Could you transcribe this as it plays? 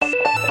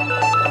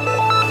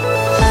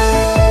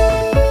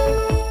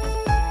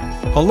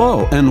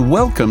Hello and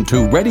welcome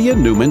to Reddy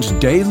and Newman's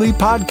Daily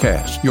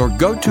Podcast, your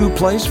go-to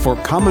place for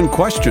common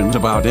questions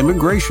about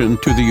immigration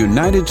to the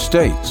United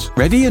States.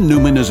 Reddy and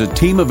Newman is a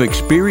team of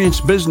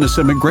experienced business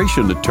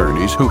immigration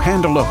attorneys who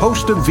handle a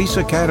host of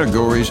visa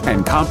categories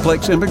and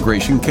complex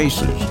immigration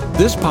cases.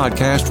 This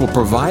podcast will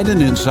provide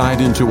an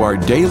insight into our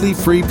daily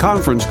free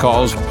conference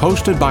calls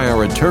hosted by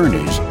our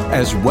attorneys,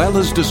 as well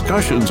as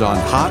discussions on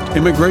hot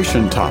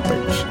immigration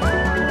topics.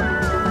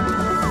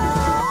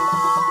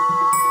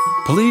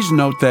 Please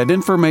note that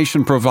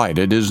information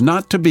provided is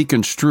not to be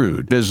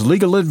construed as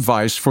legal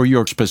advice for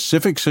your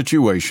specific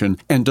situation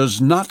and does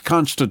not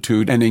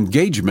constitute an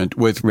engagement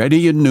with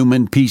Reddy and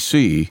Newman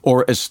PC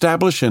or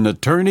establish an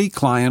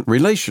attorney-client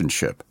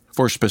relationship.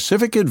 For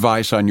specific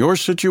advice on your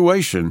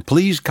situation,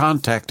 please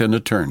contact an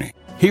attorney.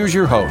 Here's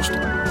your host.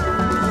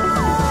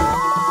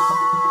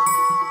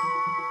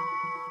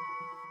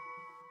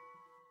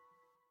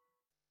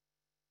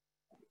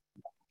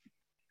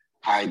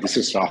 Hi, this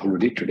is Rahul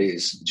Reddy. Today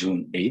is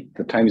June 8th.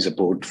 The time is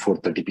about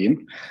 4:30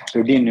 p.m.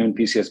 Reddy and Newman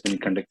PC has been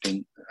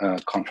conducting a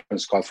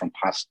conference call from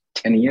past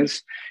 10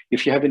 years.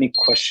 If you have any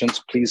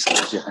questions, please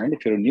raise your hand.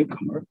 If you're a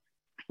newcomer,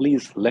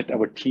 please let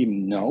our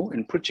team know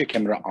and put your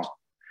camera on.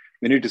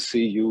 We need to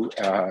see you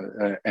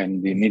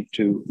and we need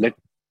to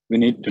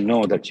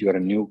know that you are a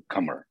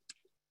newcomer.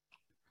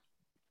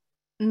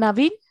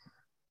 Naveen?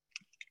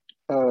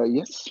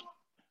 Yes.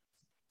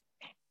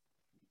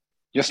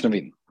 Yes,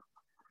 Naveen.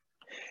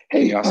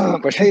 Hey,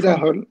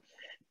 Rahul.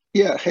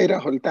 Yeah, hey,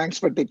 Rahul. Thanks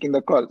for taking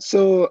the call.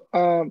 So,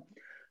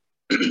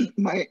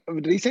 my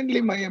voice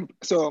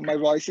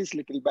is a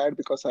little bad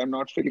because I'm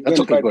not feeling That's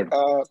well. Okay,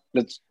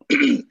 good.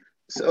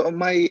 So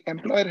my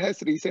employer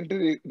has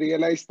recently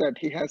realized that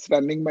he has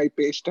running my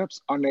pay stubs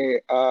on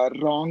a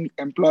wrong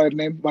employer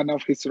name, one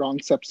of his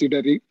wrong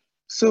subsidiary.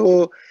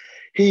 So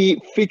he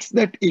fixed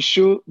that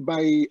issue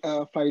by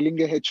filing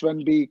a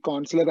H-1B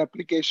consular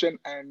application,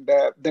 and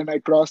then I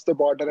crossed the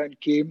border and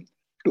came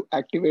to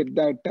activate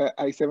that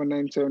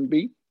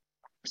I-797B.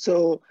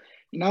 So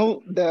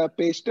now the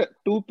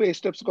two pay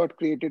stubs got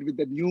created with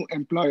the new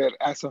employer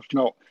as of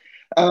now.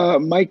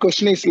 My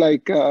question is I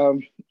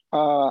got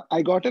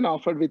an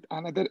offer with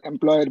another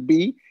employer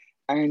B,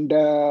 and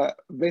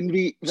when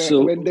they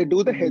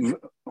do the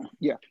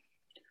yeah.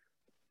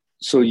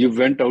 So you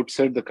went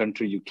outside the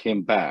country, you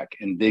came back,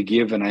 and they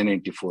gave an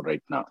I-94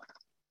 right now.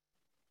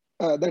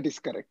 That is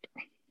correct.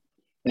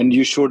 And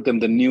you showed them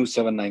the new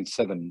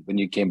 797 when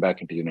you came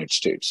back into the United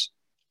States.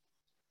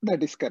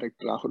 That is correct,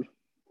 Rahul.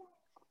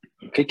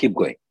 Okay, keep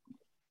going.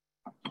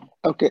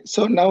 Okay,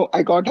 so now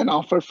I got an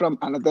offer from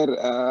another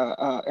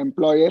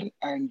employer,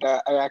 and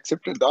I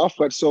accepted the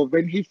offer. So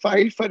when he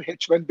filed for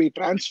H-1B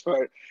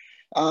transfer,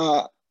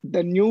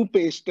 the new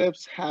pay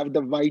stubs have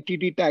the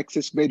YTD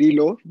taxes very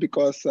low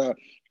because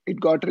it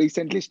got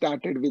recently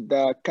started with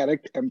the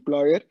correct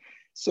employer.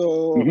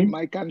 So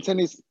my concern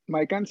is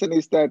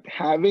that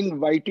having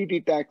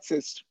YTD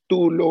taxes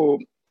too low,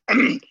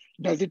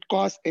 does it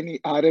cause any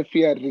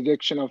RFE or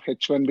rejection of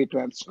H-1B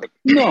transfer?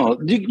 No,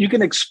 you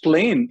can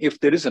explain if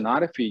there is an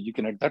RFE. You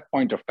can at that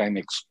point of time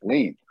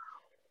explain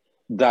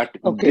that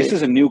This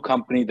is a new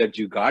company that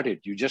you got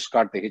it. You just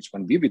got the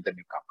H-1B with the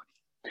new company.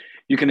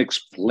 You can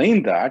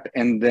explain that,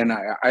 and then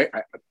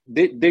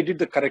they did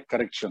the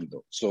correction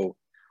though. So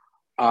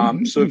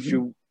so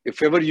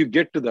if ever you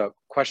get to the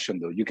question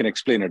though, you can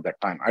explain at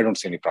that time. I don't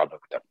see any problem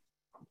with that.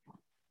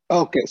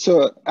 Okay,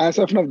 so as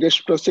of now,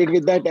 just proceed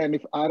with that, and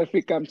if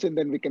RFE comes in,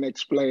 then we can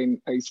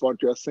explain is what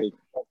you are saying.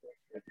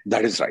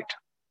 That is right.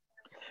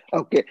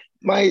 Okay,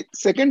 my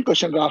second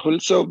question,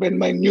 Rahul. So when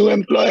my new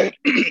employer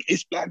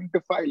is planning to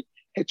file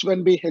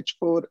H-1B,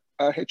 H-4,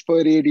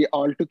 H-4EAD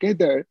all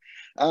together,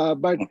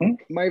 but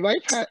my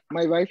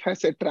wife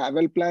has a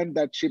travel plan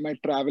that she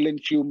might travel in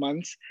few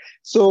months.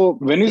 So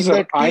when is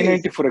her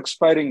I-94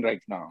 expiring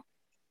right now?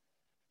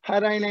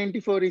 Her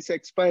I-94 is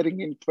expiring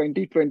in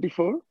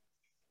 2024.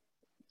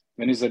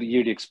 When is her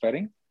EAD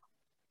expiring?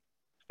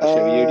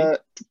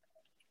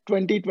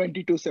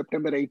 2022,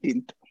 September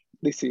 18th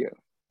this year.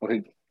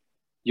 Okay.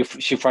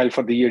 She filed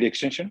for the EAD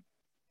extension?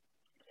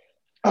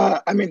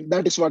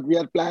 That is what we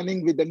are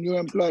planning with the new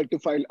employer to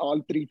file all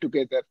three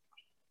together.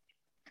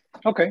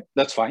 Okay,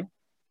 that's fine.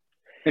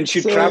 And she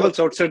travels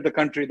outside the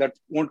country, that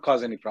won't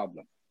cause any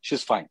problem.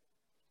 She's fine.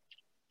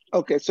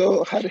 Okay,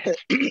 so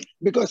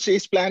because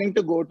she's planning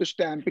to go to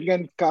stamping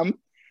and come,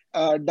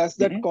 does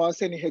that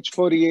cause any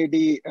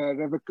H-4EAD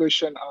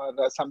revocation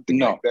or something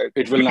like that?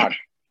 No, it will not.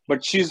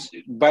 But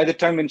by the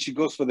time when she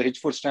goes for the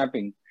H-4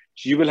 stamping,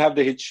 she will have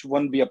the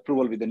H-1B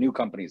approval with the new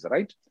companies,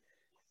 right?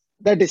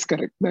 That is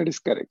correct.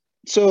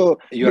 So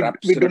you're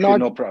absolutely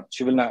no problem.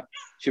 She will not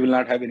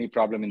have any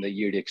problem in the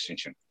EAD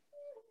extension.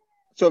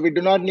 So we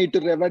do not need to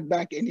revert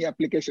back any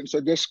application.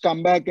 So just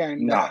come back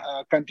and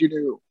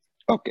continue.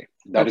 Okay.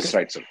 That is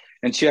right, sir.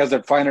 And she has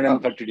that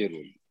 530-day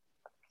rule.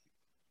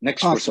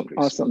 Next person, please.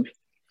 Awesome.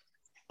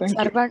 Thank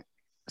you.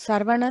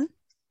 Sarvanan?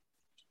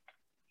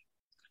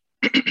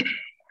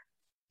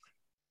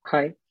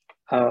 Hi.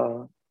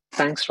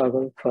 Thanks,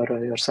 Rahul,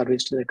 for your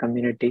service to the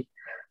community.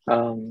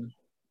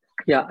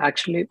 Yeah,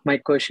 actually, my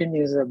question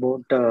is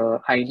about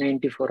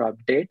I-94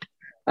 update.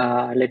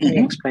 Let me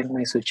explain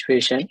my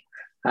situation.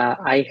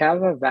 I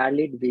have a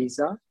valid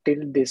visa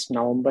till this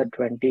November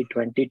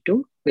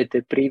 2022 with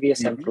the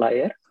previous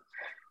employer.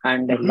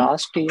 And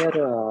last year,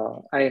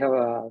 I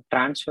have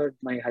transferred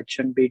my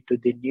H-1B to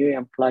the new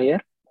employer.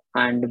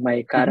 And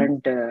my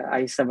current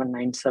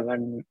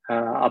I-797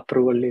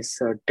 approval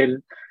is till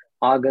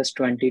August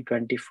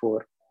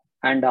 2024.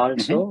 And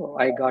also,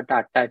 I got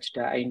attached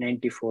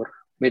I-94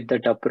 with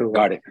that approval.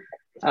 Got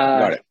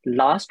it.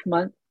 Last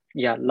month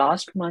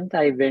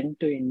I went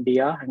to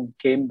India and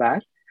came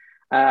back.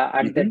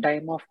 At the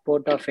time of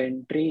port of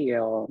entry,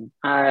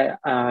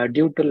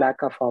 due to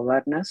lack of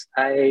awareness,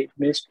 I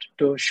missed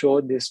to show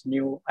this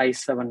new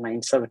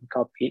I-797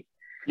 copy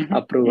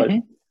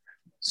approval.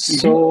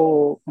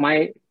 So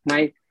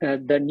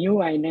the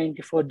new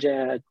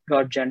I-94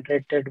 got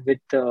generated with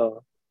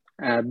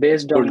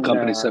based old on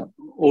companies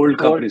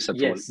approval.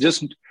 Yes.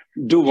 Just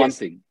do one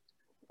thing.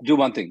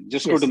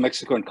 Just go to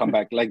Mexico and come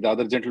back, like the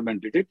other gentleman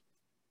did it.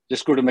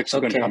 Just go to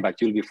Mexico and come back.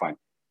 You'll be fine.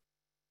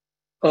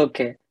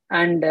 Okay.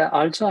 And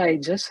also, I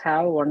just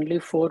have only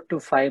 4 to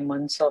 5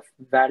 months of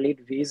valid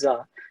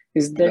visa.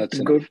 Is that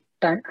good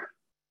time?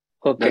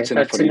 Okay, that's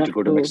enough for you to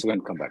go to Mexico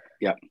and come back.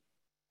 Yeah.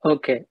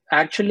 Okay.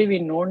 Actually, we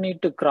no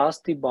need to cross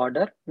the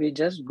border. We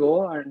just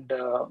go and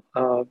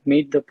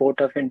meet the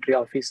port of entry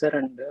officer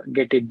and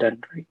get it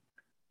done, right?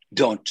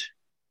 Don't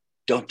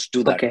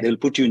do that. They'll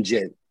put you in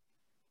jail.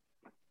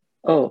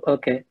 Oh,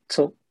 okay.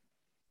 So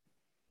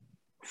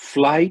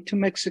fly to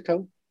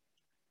Mexico,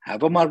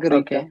 have a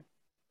margarita,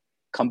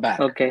 come back.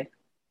 Okay.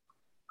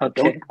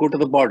 Don't go to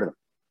the border.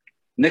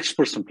 Next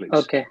person, please.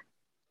 Okay.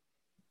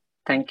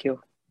 Thank you.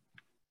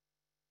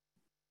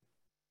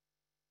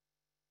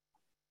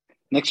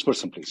 Next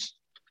person, please.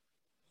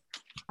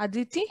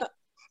 Aditi?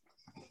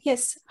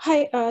 Yes.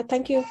 Hi.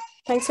 Thank you.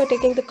 Thanks for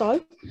taking the call.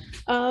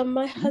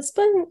 My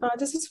husband,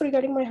 this is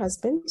regarding my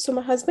husband. So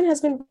my husband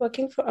has been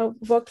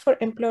worked for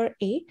employer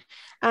A,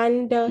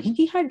 and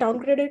he had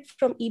downgraded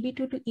from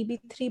EB2 to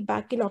EB3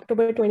 back in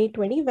October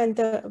 2020 when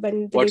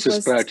the What's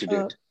his priority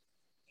date?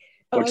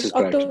 What's his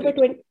priority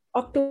date?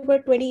 October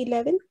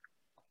 2011.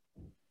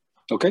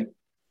 Okay.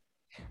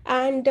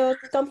 And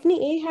company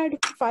A had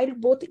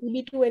filed both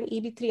EB2 and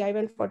EB3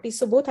 I-140.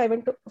 So both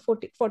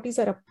I-140s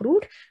are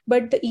approved,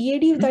 but the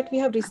EAD that we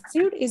have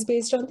received is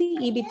based on the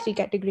EB3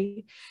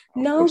 category.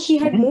 Now he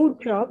had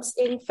moved jobs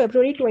in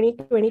February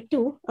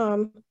 2022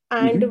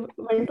 and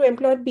went to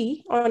employer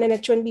B on an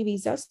H-1B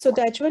visa. So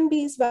the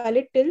H-1B is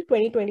valid till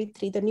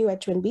 2023, the new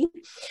H-1B.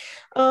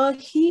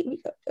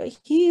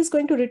 He is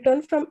going to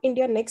return from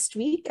India next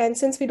week. And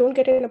since we don't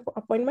get an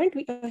appointment,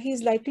 he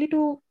is likely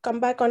to come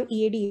back on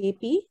EAD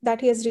AP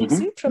that he has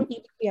received from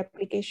EB3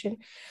 application.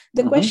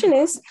 The question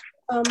is,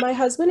 my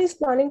husband is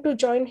planning to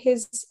join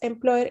his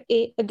employer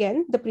A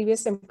again, the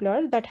previous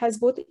employer that has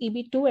both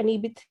EB2 and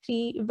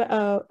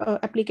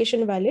EB3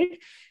 application valid.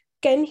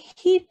 Can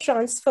he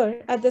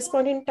transfer at this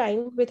point in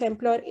time with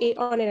employer A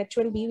on an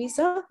H-1B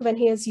visa when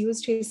he has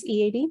used his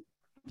EAD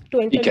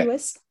to enter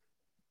US?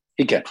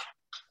 He can.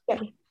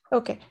 Yeah.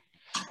 Okay.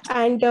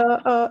 And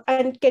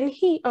can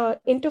he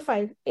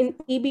interfile in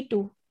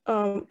EB2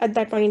 at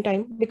that point in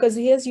time? Because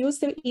he has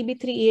used the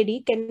EB3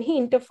 EAD, can he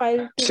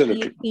interfile to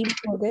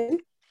EB2 then?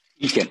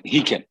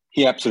 He can.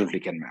 He absolutely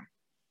can, ma'am.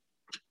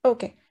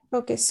 Okay.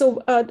 Okay, so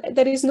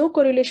there is no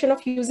correlation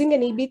of using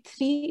an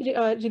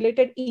EB3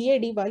 related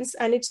EAD once,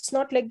 and it's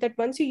not like that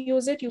once you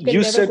use it, you can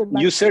never go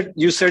back.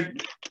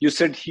 You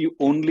said he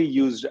only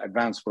used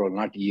advanced parole,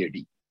 not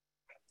EAD.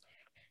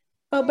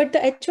 But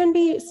the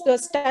H-1B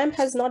stamp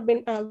has not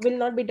been will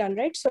not be done,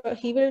 right? So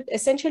he will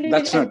essentially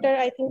enter.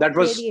 I think that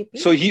was EAD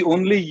AP. So he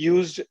only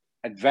used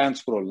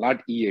advanced parole,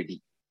 not EAD.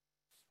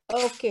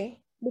 Okay,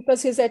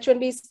 because his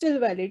H-1B is still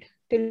valid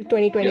till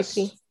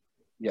 2023.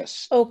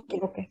 Yes. Okay.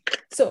 Okay.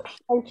 So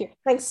thank you.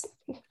 Thanks.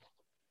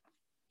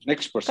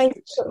 Next person,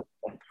 please.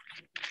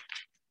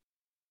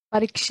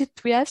 Parikshit,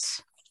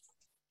 yes.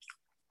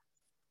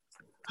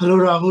 Hello,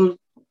 Rahul.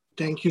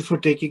 Thank you for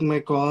taking my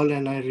call,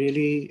 and I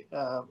really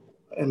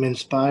am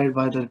inspired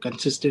by the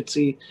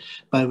consistency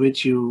by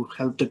which you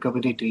help the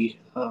community.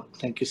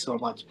 Thank you so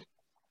much.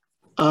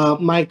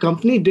 My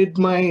company did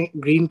my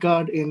green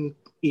card in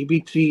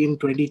EB3 in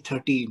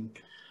 2013,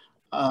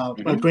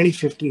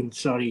 2015,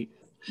 sorry.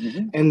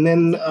 And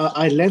then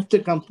I left the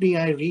company.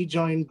 I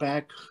rejoined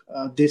back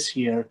this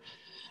year.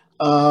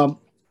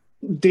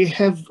 They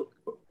have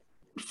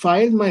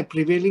filed my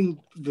prevailing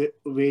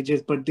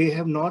wages, but they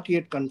have not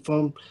yet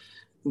confirmed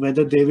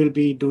whether they will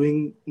be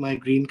doing my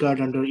green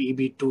card under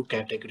EB2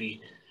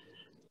 category.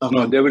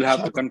 No, they will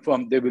have to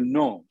confirm. They will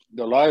know.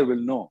 The lawyer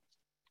will know.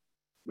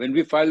 When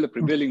we file the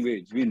prevailing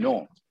wage, we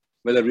know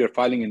whether we are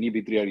filing an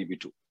EB3 or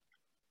EB2.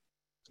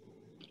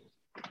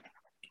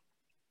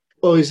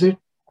 Oh, is it?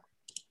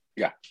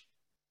 Yeah.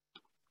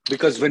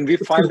 Because when we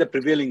file the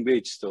prevailing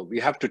wage, so we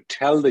have to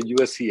tell the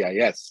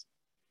USCIS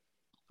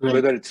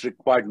whether it's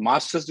required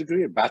master's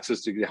degree or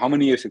bachelor's degree, how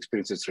many years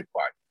experience is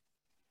required.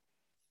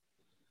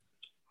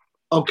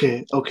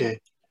 Okay, okay.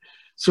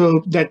 So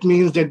that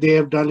means that they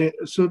have done it.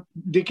 So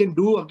they can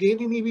do again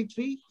in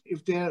EB3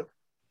 if they are.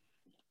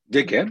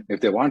 They can,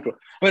 if they want to.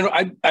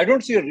 I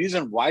don't see a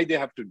reason why they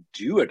have to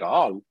do it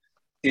all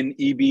in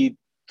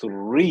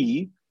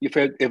EB3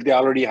 if they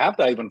already have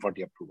the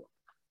I-140 approval.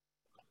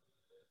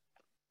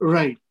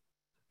 Right.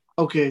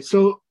 Okay.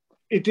 So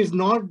it is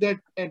not that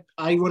at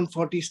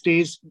I-140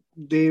 stage,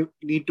 they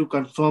need to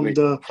confirm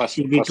the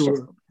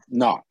EB2.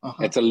 No,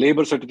 it's a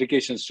labor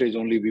certification stage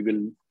only. We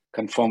will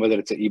confirm whether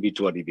it's a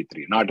EB2 or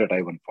EB3, not at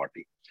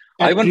I-140.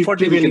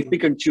 I-140, we can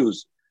pick and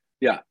choose.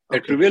 Yeah, okay.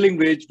 At prevailing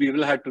wage, we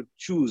will have to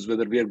choose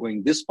whether we are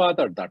going this path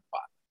or that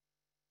path.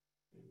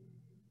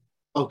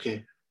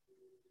 Okay.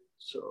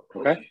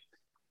 Okay.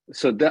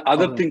 So the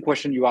other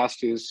question you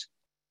asked is,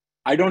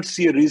 I don't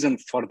see a reason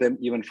for them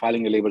even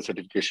filing a labor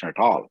certification at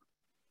all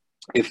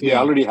if they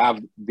already have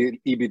the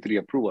EB3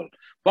 approval.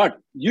 But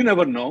you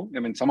never know. I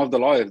mean, some of the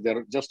lawyers,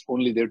 they're just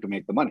only there to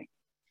make the money.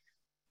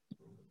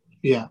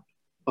 Yeah.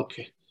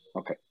 Okay.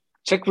 Okay.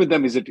 Check with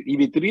them. Is it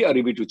EB3 or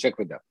EB2? Check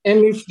with them.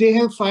 And if they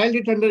have filed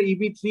it under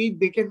EB3,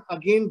 they can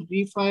again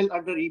refile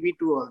under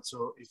EB2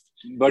 also.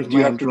 But you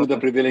have to do the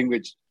prevailing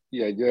wage.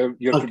 Yeah,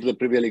 you have to do the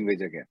prevailing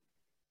wage again.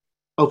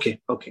 Okay.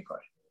 Okay, got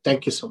it.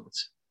 Thank you so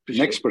much.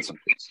 Appreciate Next person,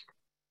 please.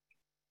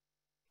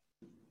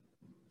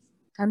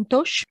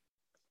 Santosh.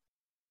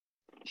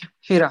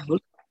 Hey, Rahul.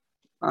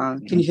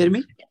 Can you hear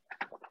me?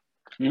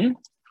 Mm-hmm.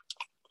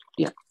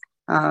 Yeah.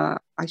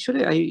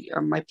 Actually,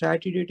 my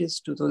priority date is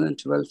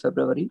 2012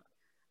 February.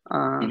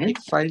 I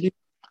filed it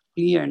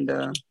and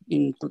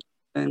in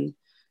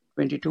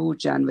 2022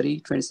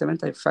 January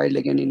 27th, I filed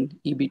again in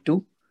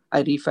EB2.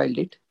 I refiled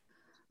it.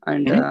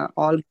 And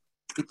all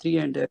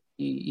EB3 and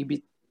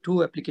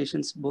EB2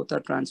 applications both are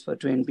transferred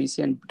to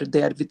NBC, and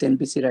they are with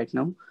NBC right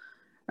now.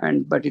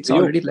 But it's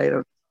already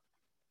later.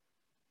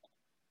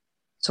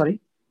 Sorry?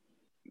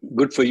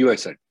 Good for you, I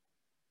said.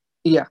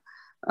 Yeah.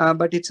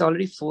 But it's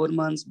already 4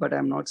 months, but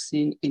I'm not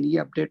seeing any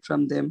update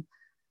from them.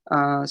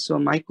 So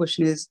my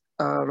question is,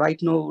 right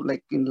now,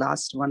 like in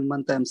last 1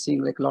 month, I'm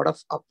seeing like a lot of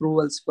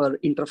approvals for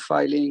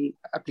interfiling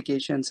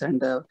applications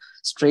and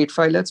straight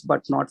filers,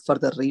 but not for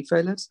the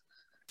refilers.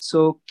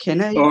 So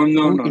can I? Oh,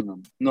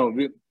 no.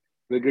 We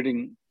are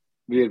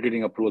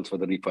getting approvals for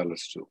the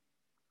refilers too.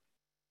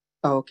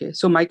 Okay.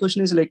 So my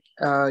question is like,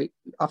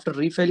 after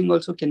refiling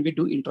also, can we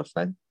do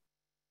interfile?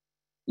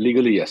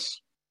 Legally,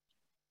 yes.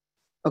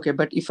 Okay.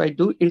 But if I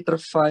do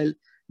interfile,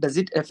 does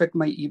it affect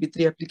my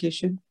EB3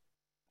 application?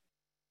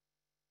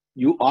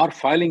 You are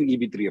filing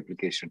EB3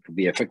 application to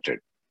be affected.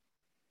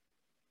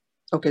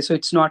 Okay, so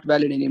it's not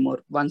valid anymore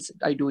once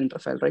I do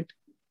interfile, right?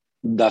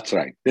 That's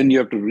right. Then you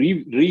have to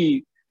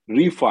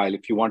refile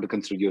if you want to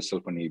consider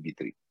yourself an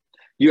EB3.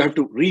 You have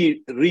to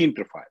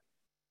re-interfile.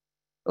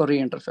 Or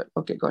re-interfile.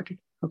 Okay, got it.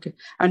 Okay.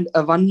 And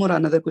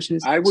another question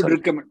is... I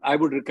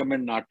would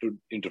recommend not to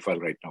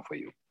interfile right now for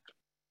you.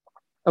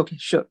 Okay,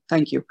 sure.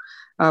 Thank you.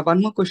 One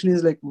more question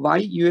is like, why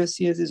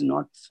USCIS is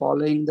not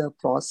following the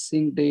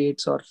processing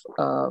dates or,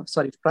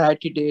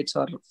 priority dates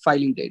or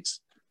filing dates?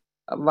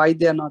 Why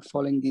they are not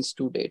following these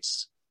two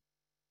dates?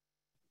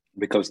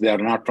 Because they are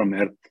not from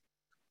Earth.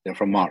 They're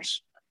from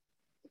Mars.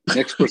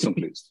 Next person,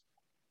 please.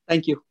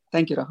 Thank you.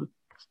 Thank you, Rahul.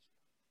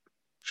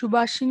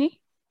 Shubhashini.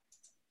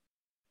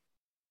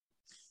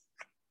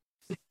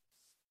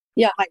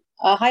 Yeah, hi.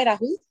 Hi,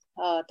 Rahul.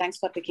 Thanks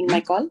for taking my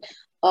call.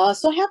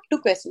 So I have two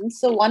questions.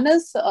 So one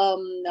is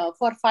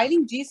for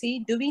filing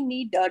GC, do we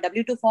need a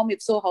W-2 form?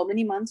 If so, how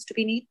many months do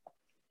we need?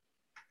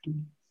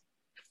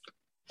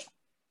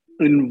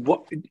 And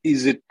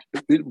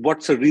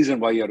what's the reason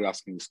why you're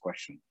asking this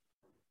question?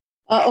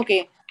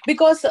 Okay,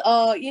 because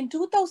in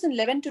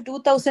 2011 to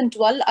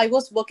 2012, I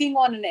was working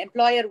on an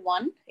employer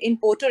one in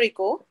Puerto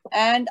Rico,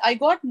 and I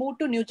got moved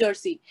to New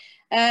Jersey.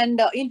 And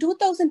in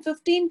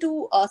 2015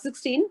 to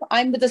 16,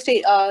 I'm with the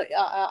state.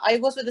 I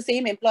was with the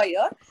same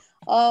employer.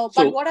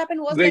 But what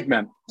happened was... Wait,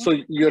 ma'am. So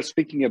you're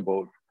speaking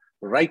about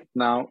right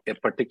now, a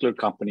particular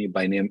company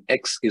by name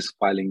X is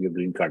filing your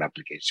green card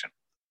application.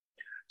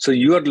 So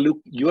you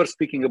are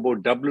speaking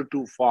about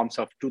W-2 forms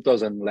of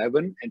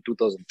 2011 and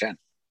 2010.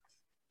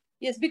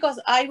 Yes, because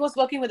I was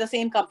working with the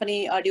same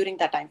company during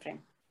that time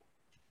frame.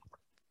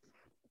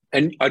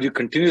 And are you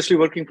continuously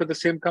working for the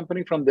same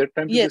company from that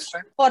time to this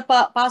time? For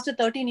past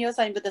 13 years,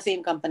 I'm with the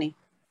same company.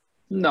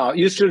 No,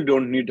 you still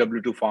don't need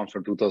W-2 forms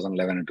for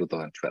 2011 and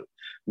 2012.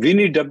 We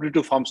need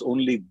W-2 forms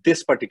only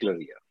this particular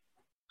year.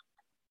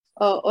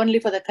 Only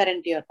for the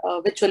current year,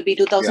 which will be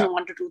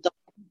 2001 to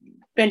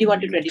 2021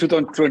 to 22.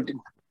 2020,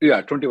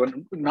 yeah,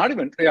 21, not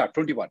even, yeah,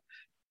 21.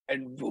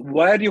 And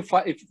why are you,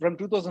 from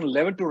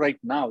 2011 to right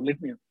now, let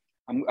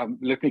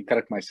me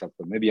correct myself,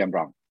 maybe I'm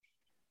wrong.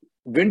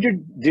 When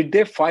did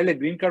they file a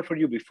green card for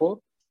you before?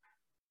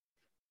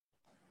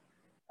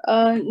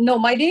 No,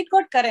 my date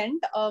got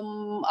current.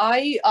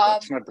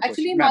 That's not the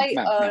actually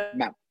question.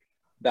 Ma'am,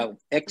 the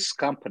X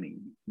company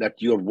that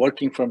you're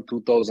working from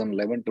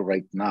 2011 to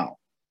right now,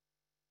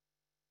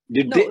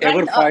 did they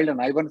ever file an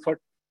I-140?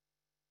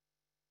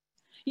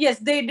 Yes,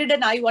 they did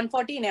an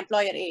I-140 in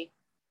employer A.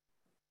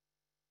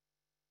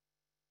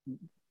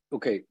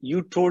 okay,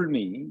 you told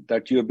me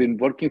that you have been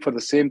working for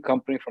the same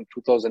company from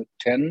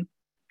 2010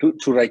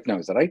 to right now,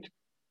 is that right?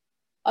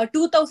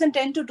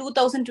 2010 to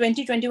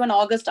 2020, 21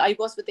 August, I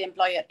was with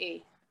employer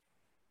A.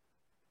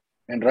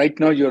 And right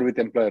now you're with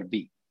employer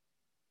B.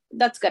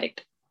 That's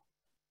correct.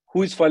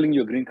 Who is filing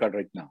your green card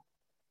right now?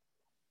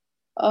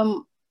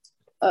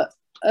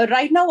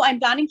 Right now, I'm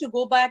planning to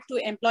go back to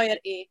employer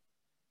A.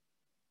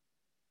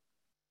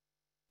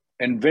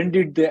 And when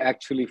did they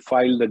actually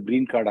file the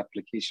green card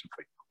application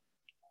for you?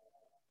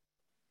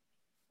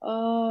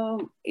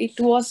 It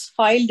was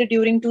filed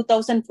during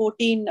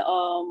 2014,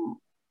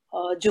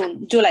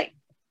 July.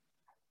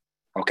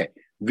 Okay.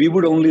 We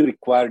would only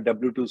require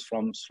W-2s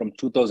from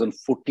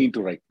 2014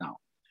 to right now.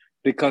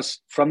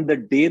 Because from the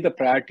day the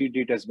priority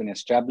date has been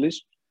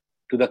established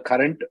to the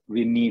current,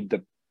 we need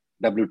the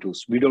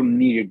W-2s. We don't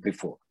need it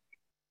before.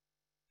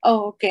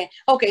 Oh, okay.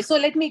 Okay. So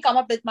let me come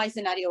up with my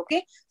scenario.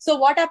 Okay. So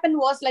what happened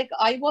was, like,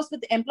 I was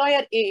with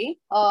employer A.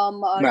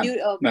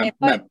 Ma'am,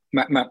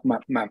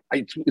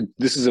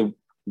 this is a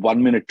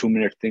 1 minute, 2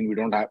 minute thing.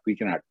 We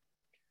cannot.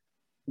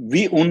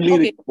 We only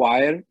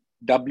require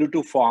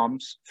W-2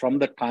 forms from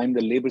the time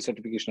the labor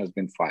certification has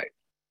been filed.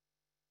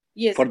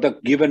 Yes. For the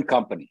given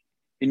company.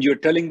 And you're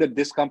telling that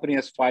this company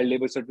has filed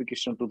labor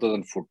certification in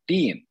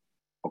 2014.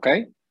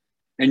 Okay.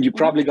 And you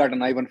probably got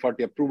an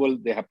I-140 approval.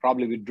 They have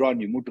probably withdrawn.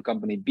 You moved to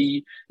company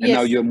B, and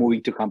now you're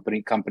moving to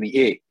company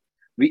A.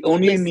 We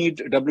only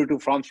need W-2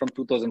 forms from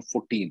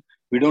 2014.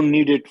 We don't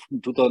need it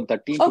from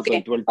 2013,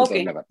 2012,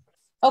 2011.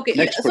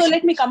 Okay. So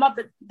let me come up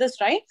with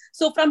this, right?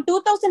 So from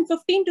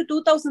 2015 to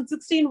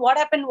 2016, what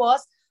happened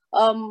was,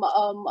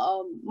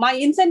 my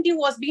incentive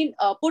was being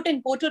put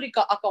in Puerto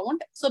Rico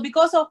account. So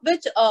because of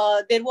which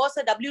there was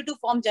a W-2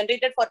 form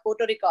generated for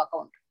Puerto Rico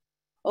account.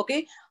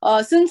 Okay.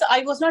 Since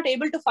I was not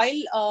able to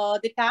file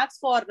the tax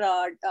for,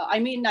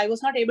 I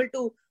was not able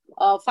to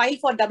file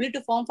for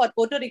W-2 form for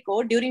Puerto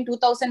Rico during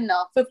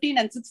 2015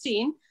 and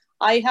 16.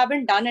 I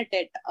haven't done it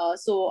yet.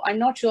 So I'm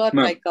not sure.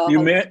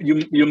 You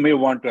may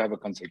want to have a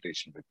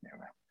consultation with me,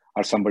 ma'am,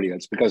 or somebody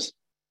else, because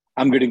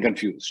I'm getting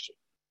confused.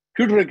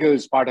 Puerto Rico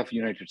is part of the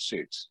United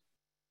States.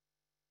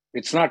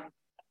 It's not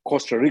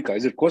Costa Rica.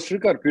 Is it Costa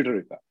Rica or Puerto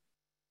Rico?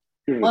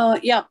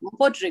 Yeah,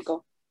 Puerto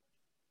Rico.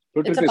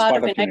 Puerto Rico is part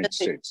of the United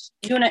States.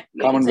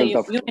 Commonwealth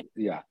of,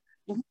 yeah.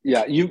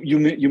 Yeah,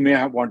 you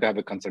may want to have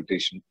a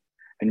consultation,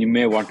 and you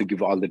may want to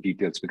give all the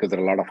details because there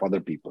are a lot of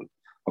other people.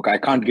 Okay, I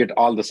can't get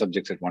all the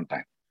subjects at one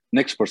time.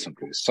 Next person,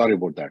 please. Sorry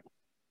about that.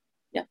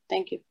 Yeah,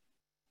 thank you.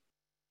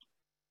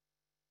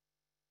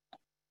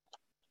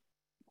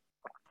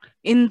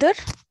 Inder?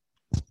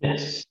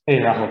 Yes. Hey,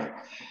 Rahul.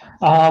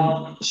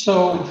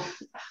 So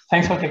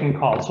thanks for taking the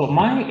call. So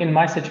in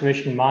my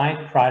situation,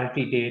 my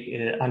priority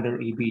date under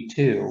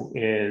EB2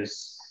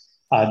 is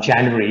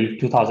January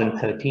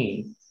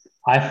 2013.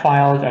 I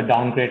filed a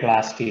downgrade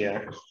last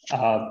year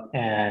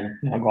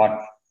and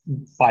got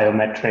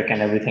biometric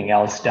and everything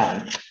else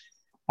done.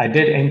 I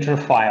did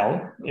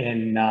interfile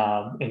in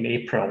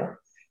April.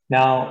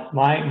 Now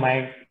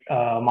my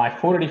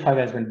 485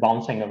 has been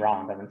bouncing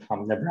around. I mean,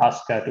 from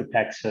Nebraska to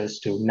Texas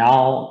to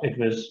now. It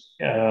was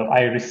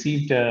I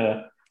received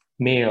a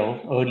mail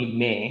early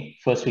May,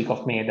 first week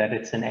of May, that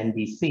it's an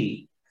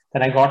NBC.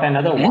 Then I got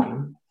another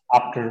one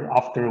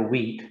after a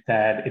week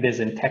that it is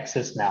in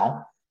Texas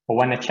now. But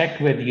when I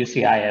checked with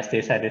UCIS,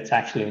 they said it's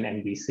actually an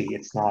NBC.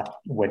 It's not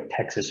with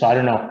Texas. So I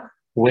don't know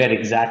where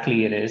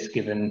exactly it is,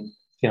 given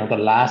the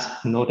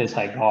last notice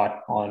I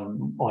got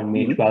on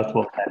May 12th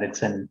was that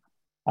it's in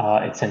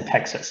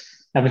Texas.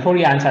 Now, before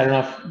you answer, I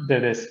don't know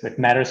if it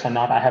matters or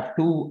not. I have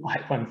two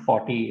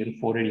I-140 and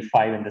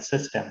 485 in the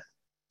system.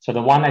 So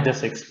the one I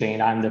just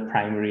explained, I'm the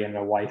primary and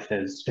my wife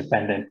is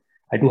dependent.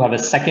 I do have a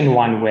second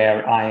one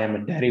where I am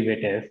a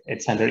derivative.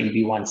 It's under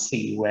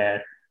EB1C,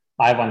 where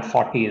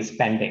I-140 is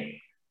pending.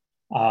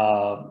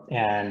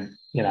 And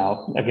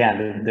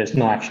again, there's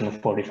no action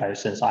of 45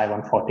 since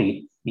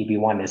I-140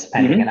 EB1 is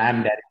pending, and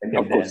I'm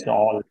derivative. There's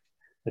all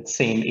the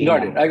same.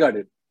 I got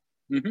it.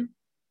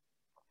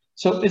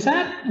 So is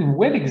that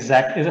where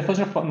exactly?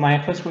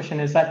 My first question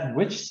is that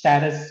which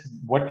status?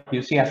 What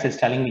UCIS is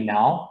telling me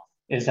now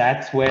is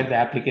that's where the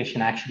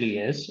application actually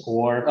is,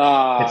 or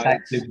it's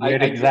actually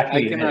where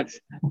exactly it is?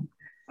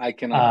 I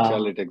cannot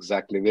tell it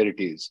exactly where it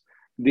is.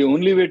 The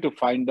only way to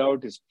find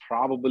out is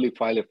probably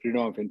file a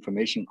Freedom of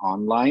Information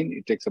online.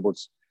 It takes about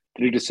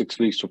 3 to 6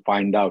 weeks to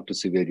find out to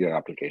see where your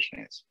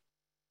application is.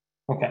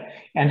 Okay.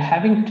 And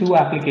having two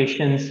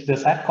applications,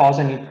 does that cause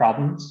any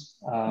problems?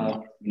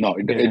 No,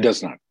 it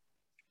does not.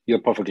 You're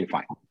perfectly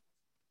fine.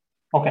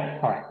 Okay.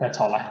 All right. That's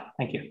all I have.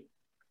 Thank you.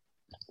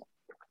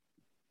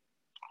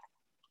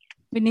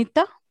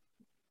 Vinita?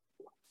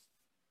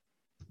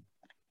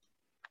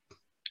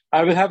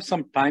 I will have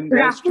some time,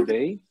 guys,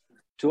 today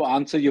to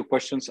answer your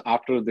questions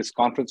after this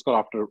conference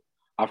call,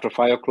 after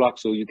 5 o'clock.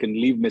 So you can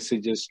leave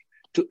messages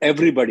to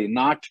everybody,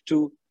 not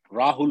to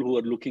Rahul who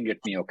are looking at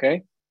me,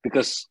 okay?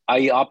 Because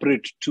I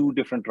operate 2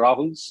 different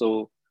Rahuls.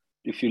 So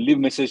if you leave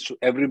message to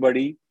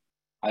everybody,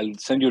 I'll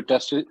send you a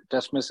test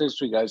message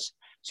to you guys.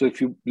 So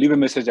if you leave a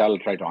message, I'll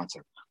try to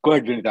answer. Go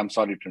ahead, Vinita. I'm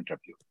sorry to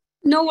interrupt you.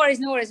 No worries,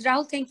 no worries.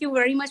 Rahul, thank you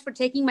very much for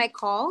taking my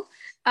call.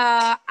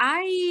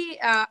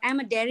 I am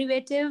a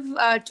derivative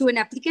to an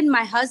applicant.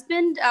 My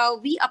husband,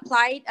 we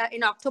applied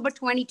in October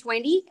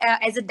 2020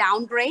 as a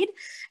downgrade.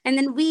 And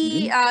then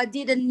we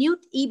did a new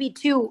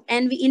EB2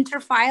 and we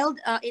interfiled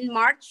in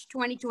March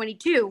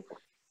 2022.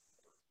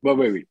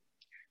 Wait.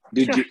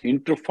 Did you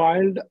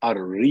interfiled or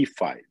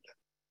refiled?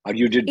 Or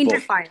you did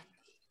interfile. Both?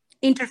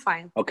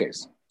 Interfile. Okay.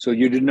 So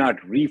you did not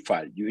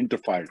refile. You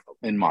interfiled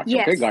in March.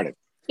 Yes. Okay, got it.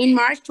 In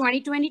March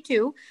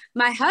 2022,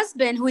 my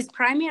husband, who is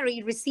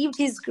primary, received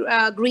his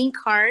green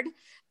card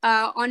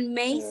on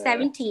May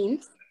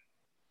 17th.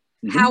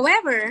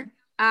 However,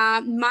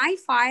 my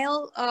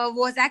file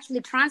was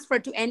actually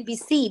transferred to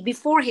NBC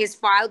before his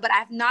file, but I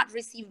have not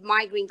received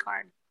my green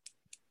card.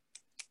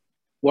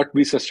 What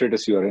visa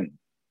status you are in?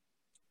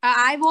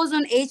 I was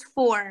on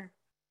H4.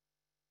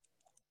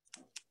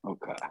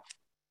 Okay.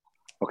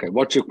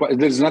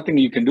 There's nothing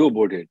you can do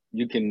about it.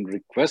 You can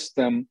request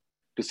them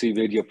to see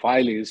where your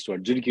file is to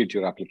adjudicate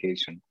your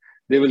application.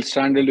 They will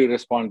standardly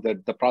respond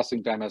that the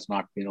processing time has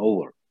not been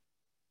over.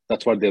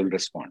 That's what they will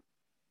respond.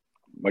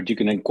 But you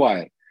can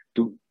inquire.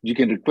 You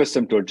can request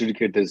them to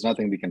adjudicate. There's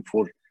nothing we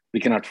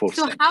cannot force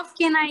them. So how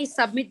can I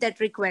submit that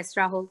request,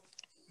 Rahul?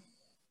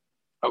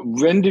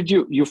 When did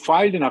you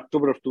filed in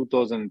October of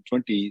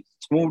 2020,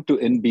 it's moved to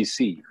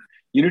NBC.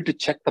 You need to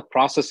check the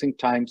processing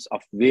times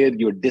of where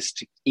your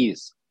district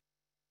is.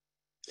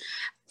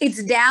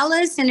 It's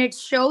Dallas, and it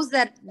shows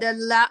that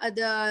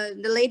the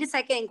latest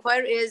I can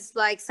inquire is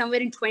like somewhere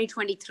in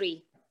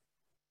 2023.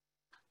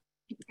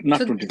 Not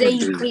so 2023.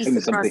 They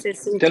increase the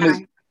processing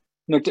time.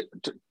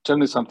 Tell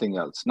me something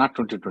else. Not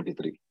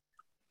 2023.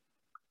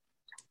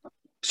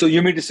 So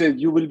you mean to say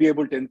you will be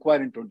able to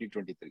inquire in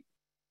 2023?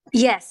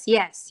 Yes.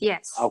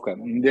 Okay.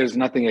 There's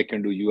nothing I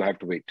can do. You have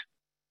to wait.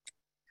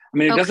 I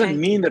mean, it doesn't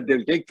mean that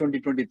they'll take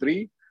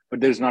 2023, but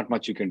there's not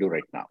much you can do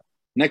right now.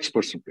 Next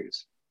person,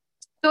 please.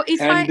 So if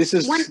this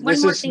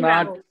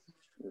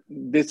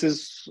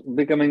is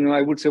becoming,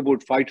 I would say,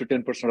 about 5 to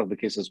 10% of the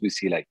cases we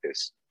see like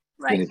this.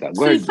 Right.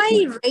 So if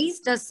I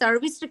raised a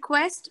service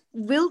request,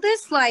 will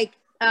this delay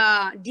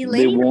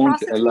the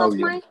processing of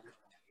mine?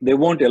 They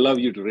won't allow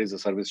you to raise a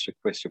service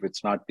request if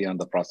it's not beyond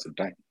the processing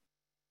time.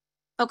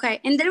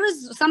 Okay. And there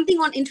was something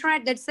on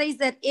internet that says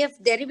that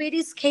if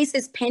derivatives case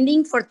is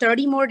pending for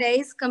 30 more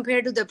days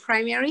compared to the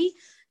primary,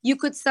 you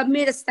could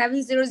submit a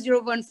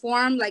 7001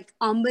 form like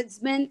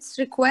ombudsman's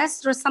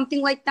request or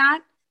something like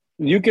that.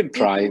 You can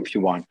try if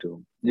you want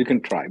to. You can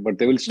try, but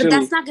they will still. But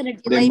that's not going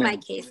to delay my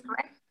case,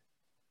 correct?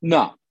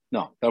 No,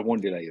 that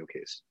won't delay your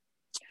case.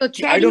 So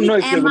I don't know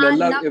if they will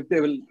allow. If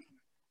they will,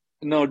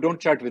 no, don't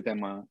chat with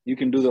Emma. You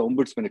can do the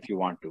ombudsman if you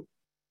want to.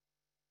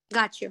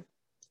 Got you.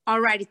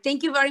 All righty.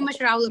 Thank you very much,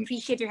 Rahul.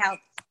 Appreciate your help.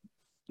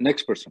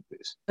 Next person,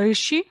 please.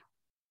 Rishi.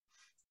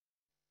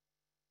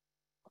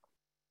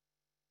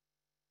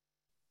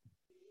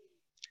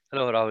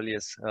 Hello, Rahul.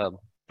 Yes.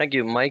 Thank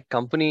you. My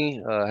company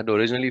had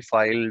originally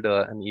filed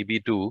an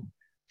EB2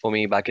 for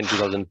me back in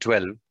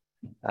 2012,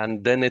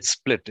 and then it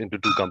split into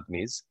two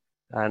companies.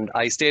 And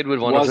I stayed with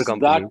one of the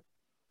companies.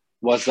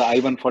 Was the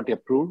I-140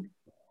 approved?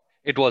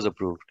 It was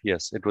approved.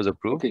 Yes, it was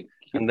approved. Okay.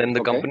 And then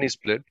the company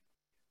split.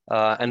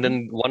 And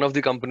then one of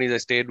the companies I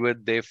stayed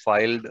with, they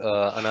filed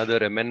another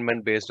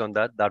amendment based on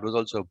that. That was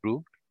also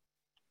approved.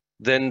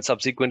 Then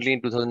subsequently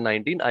in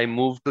 2019, I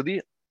moved to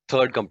the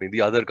third company,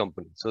 the other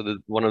company. So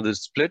one of the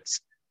splits,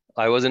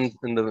 I was in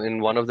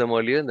one of them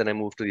earlier, and then I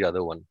moved to the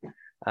other one.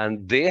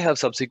 And they have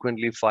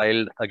subsequently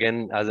filed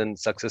again as a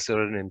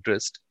successor in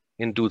interest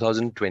in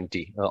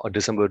 2020 or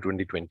December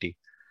 2020.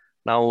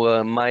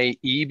 Now my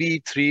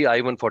EB3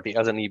 I-140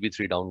 as an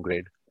EB3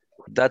 downgrade,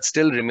 that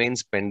still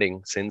remains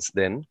pending since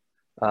then.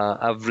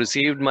 I've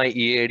received my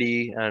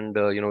EAD and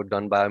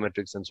done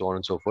biometrics and so on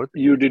and so forth.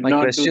 You did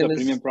not do the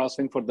premium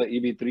processing for the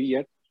EB3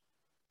 yet?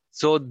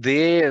 So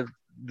the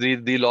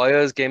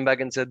lawyers came back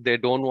and said they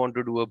don't want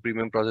to do a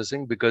premium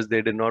processing because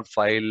they did not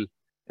file,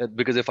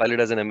 because they filed it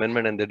as an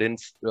amendment and they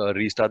didn't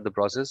restart the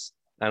process.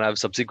 And I've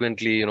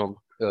subsequently,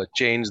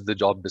 changed the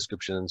job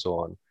description and so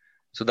on.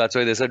 So that's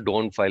why they said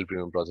don't file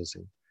premium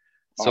processing.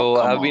 So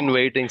I've been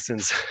waiting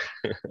since.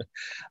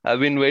 I've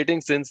been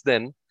waiting since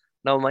then.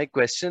 Now my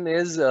question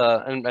is,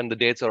 and the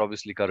dates are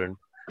obviously current.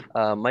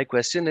 My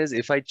question is,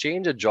 if I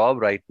change a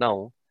job right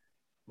now,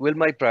 will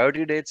my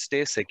priority date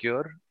stay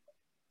secure?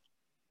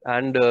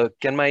 And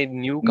can my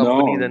new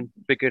company then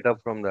pick it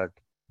up from that?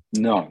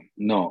 No.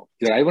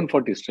 Your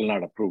I-140 is still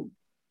not approved.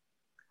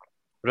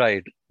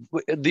 Right.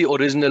 The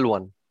original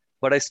one.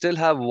 But I still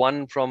have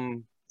one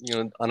from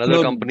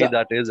another company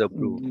that is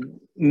approved.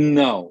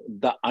 No,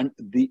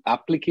 the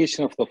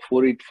application of the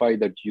 485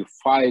 that you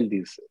filed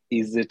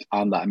is it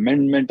on the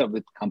amendment of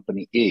with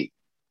company A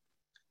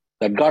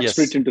that got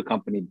split into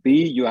company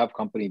B? You have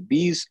company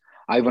B's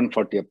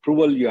I-140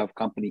 approval. You have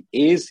company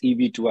A's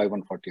EB2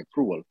 I-140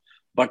 approval.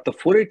 But the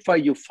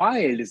 485 you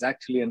filed is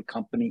actually in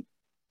company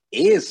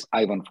A's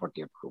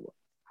I-140 approval.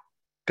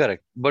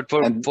 Correct. But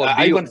for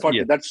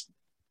I-140,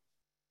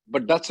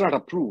 that's not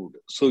approved.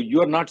 So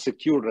you're not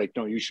secured right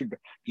now. You should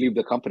leave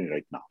the company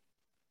right now.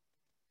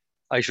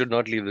 I should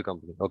not leave the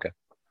company. Okay.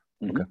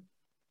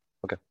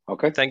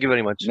 Okay. Thank you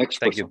very much. Next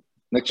Thank person. you.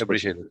 Next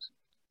Appreciate person. it.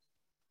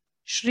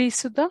 Shri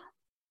Sudha.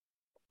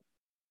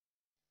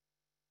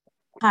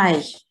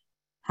 Hi.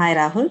 Hi,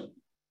 Rahul.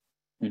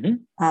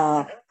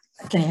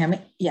 Can you hear me?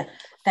 Yeah.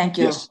 Thank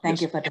you. Yes,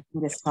 Thank you for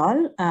taking this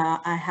call.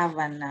 I have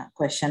one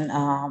question.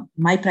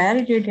 My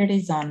priority date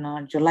is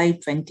on July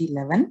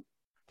 2011.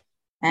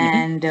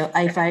 And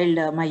I filed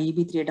my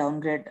EB3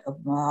 downgrade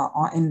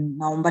in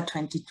November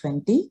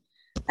 2020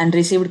 and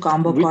received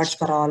combo cards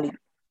for all.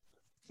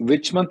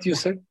 Which month you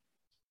said?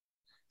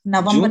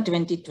 November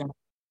June? 2020.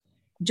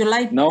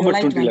 July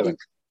 2011.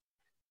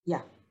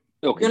 Yeah.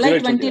 Okay. July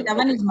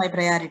 2011 is my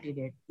priority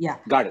date. Yeah.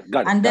 Got it.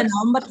 And then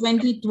November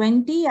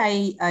 2020,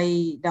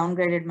 I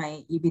downgraded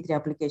my EB3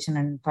 application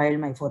and filed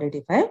my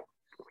 485.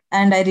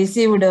 And I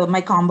received my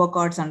combo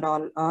cards and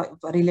all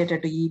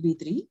related to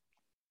EB3.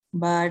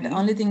 But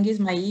only thing is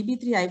my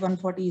EB3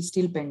 I-140 is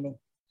still pending.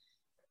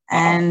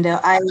 And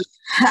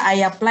I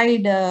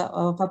applied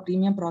for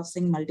premium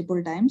processing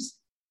multiple times.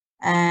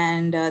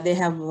 And they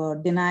have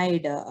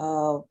denied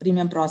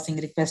premium processing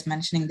request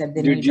mentioning that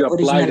they need you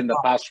apply in the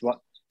past one?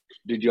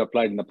 Did you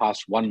apply in the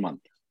past 1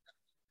 month?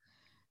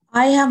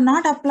 I have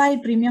not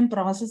applied premium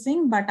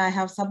processing, but I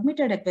have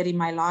submitted a query.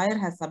 My lawyer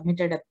has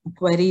submitted a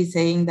query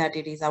saying that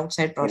it is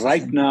outside processing.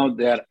 Right now,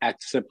 they are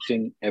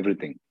accepting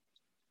everything.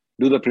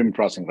 Do the premium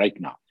processing right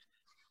now.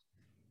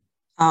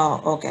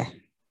 Oh, okay.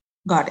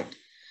 Got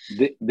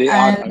it.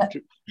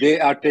 They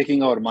are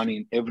taking our money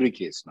in every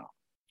case now.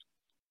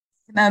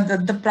 Now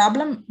the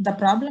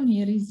problem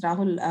here is,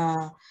 Rahul,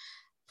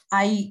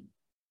 I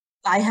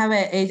have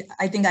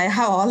I think I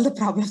have all the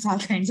problems, all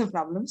kinds of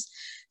problems.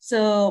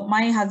 So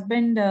my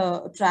husband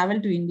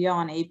traveled to India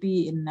on AP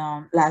in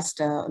last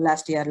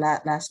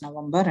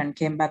November and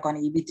came back on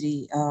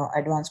EB3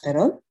 advance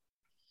payroll.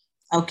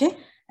 Okay.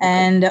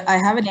 And I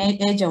have an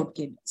age out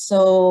kid.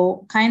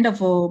 So kind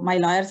of my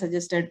lawyer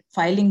suggested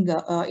filing,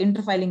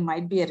 interfiling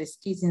might be a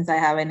risky since I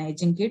have an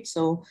aging kid.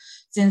 So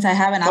since I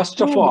have an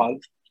First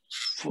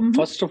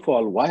of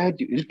all, why had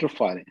you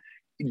interfiling?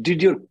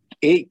 Did your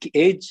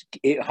age,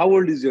 how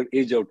old is your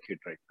age out kid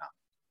right now?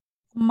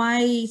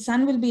 My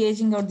son will be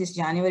aging out this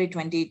January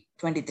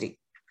 2023.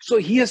 So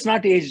he has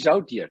not aged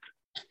out yet.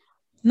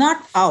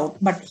 Not out,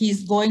 but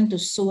he's going to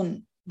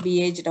soon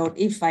be aged out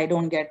if I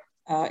don't get,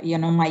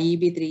 my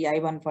EB3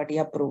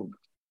 I-140 approved.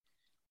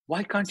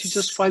 Why can't you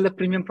just file a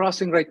premium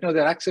processing right now?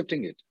 They're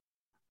accepting it.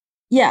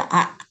 Yeah,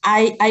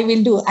 I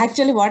will do.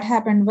 Actually, what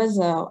happened was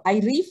I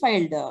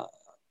refiled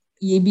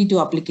EB2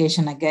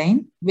 application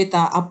again with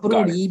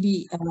approved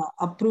EB2.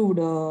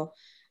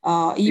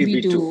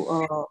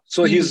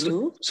 So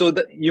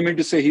EB2. You mean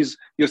to say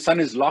your son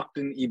is locked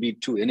in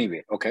EB2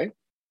 anyway? Okay.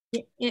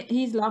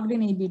 He's logged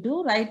in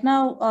EB2 right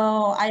now.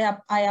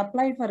 I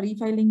applied for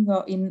refiling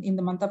in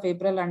the month of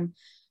April, and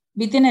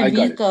within a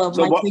week,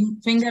 my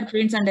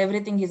fingerprints and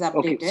everything is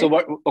updated.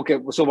 Okay.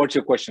 So what's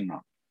your question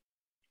now?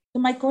 So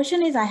my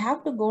question is, I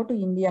have to go to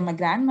India. My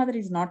grandmother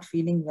is not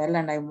feeling well,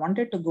 and I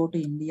wanted to go to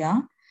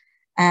India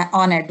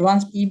on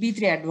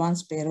EB3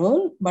 advance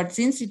payroll. But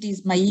since it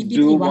is my EB3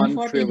 do 140.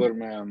 one favor,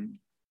 ma'am.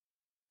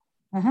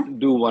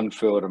 Do one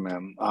favor,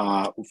 ma'am.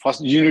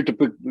 First, you need to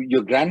pick.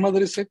 Your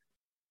grandmother is sick?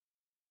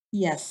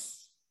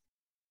 Yes.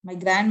 My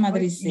grandmother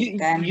is sick.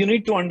 You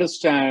need to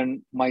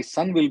understand, my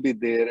son will be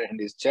there and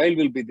his child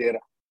will be there.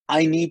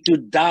 I need to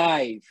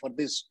die for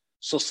this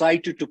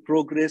society to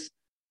progress.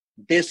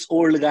 This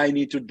old guy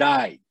need to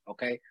die.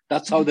 Okay.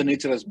 That's how the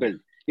nature is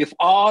built. If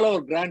all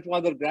our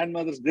grandmothers,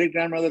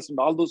 great-grandmothers, and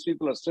all those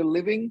people are still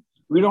living,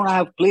 we don't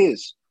have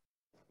place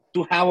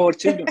to have our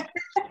children.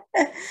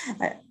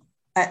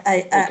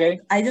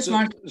 I just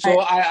want.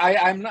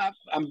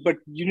 But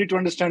you need to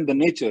understand the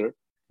nature,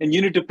 and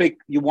you need to pick.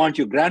 You want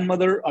your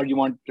grandmother or you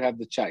want to have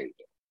the child.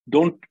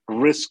 Don't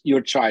risk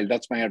your child.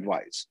 That's my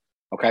advice.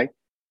 Okay.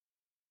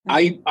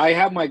 I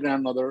have my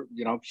grandmother.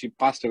 She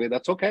passed away.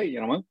 That's okay.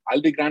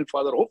 I'll be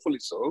grandfather, hopefully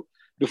so,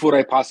 before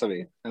I pass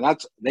away. And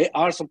they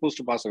are supposed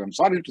to pass away. I'm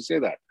sorry to say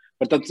that,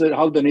 but that's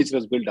how the nature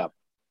is built up.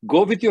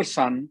 Go with your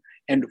son,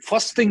 and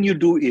first thing you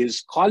do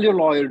is call your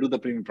lawyer, do the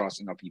premium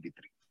processing of EB3.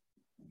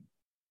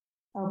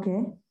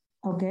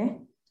 Okay.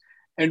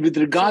 And with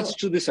regards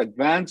to this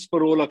advance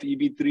parole of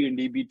EB3 and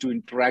EB2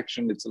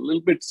 interaction, it's a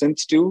little bit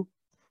sensitive.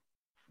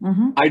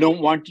 I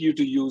don't want you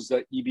to use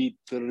the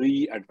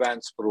EB3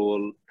 advance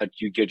parole that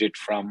you get it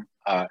from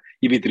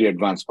EB3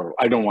 advance parole.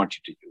 I don't want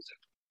you to use it.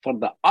 For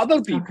the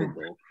other people,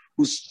 though,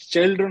 whose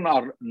children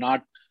are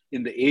not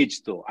in the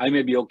age, though, I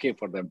may be okay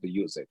for them to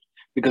use it.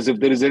 Because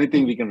if there is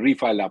anything, we can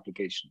refile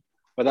application.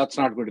 But that's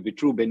not going to be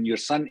true. When your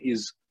son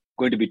is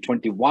going to be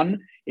 21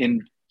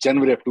 in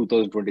January of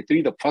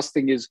 2023, the first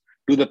thing is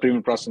do the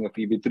premium processing of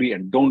EB3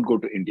 and don't go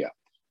to India.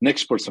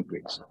 Next person,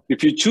 please.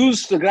 If you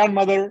choose the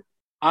grandmother,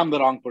 I'm the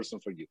wrong person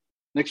for you.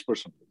 Next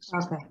person, please.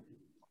 Okay.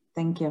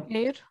 Thank you.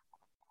 Here.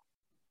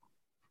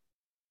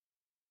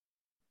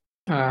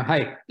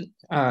 Hi.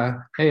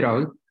 Hey,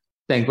 Rahul.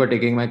 Thanks for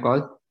taking my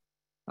call.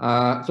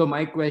 So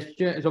my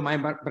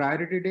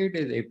priority date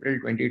is April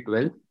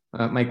 2012.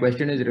 My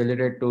question is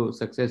related to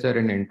successor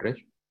in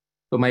interest.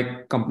 So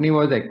my company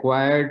was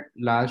acquired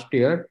last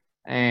year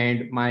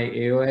and my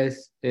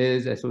AOS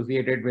is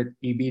associated with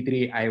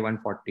EB3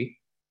 I-140.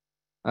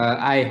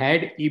 I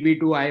had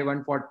EB2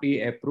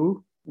 I-140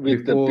 approved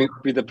with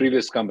the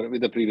previous company.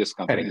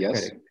 Correct,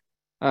 yes.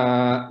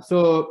 Correct.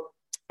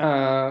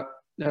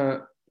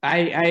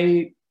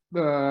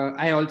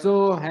 I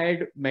also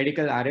had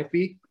medical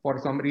RFE. For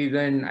some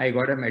reason, I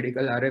got a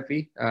medical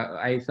RFE.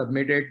 I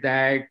submitted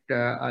that.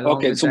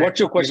 Okay, so what's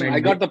your question? I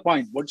got the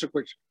point. What's your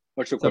question?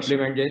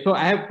 Supplement J. So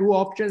I have two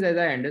options as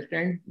I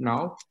understand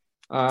now.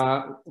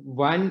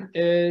 One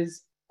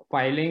is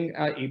filing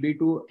a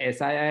EB2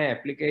 SII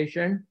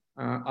application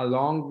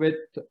along with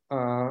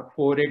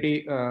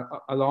 480,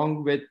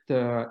 along with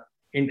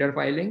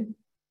interfiling,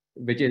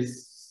 which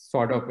is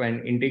sort of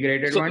an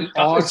integrated one.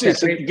 Or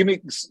give me,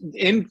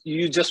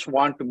 you just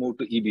want to move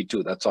to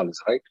EB2, that's all,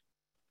 right?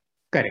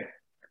 Correct.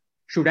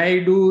 Should I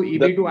do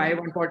EB2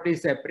 I-140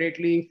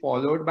 separately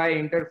followed by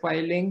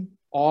interfiling,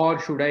 or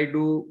should I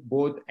do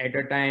both at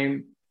a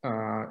time?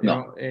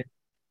 No,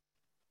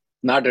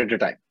 not at a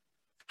time.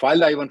 File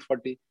the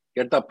I-140,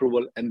 get the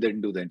approval, and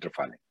then do the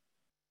interfiling.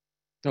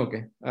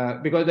 Okay,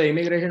 because the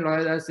immigration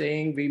lawyers are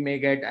saying we may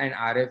get an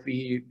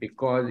RFE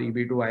because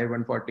EB2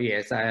 I-140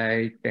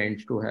 SII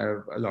tends to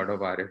have a lot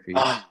of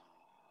RFEs.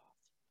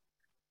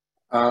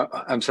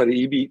 I'm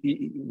sorry,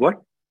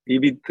 what?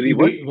 EB3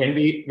 what? When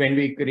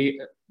we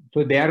create,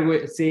 so they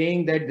are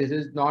saying that this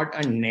is not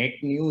a net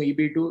new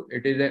EB2,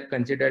 it is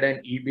considered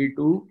an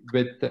EB2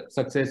 with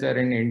successor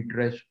in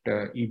interest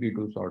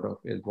EB2 sort of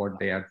is what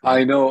they are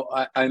saying.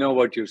 I know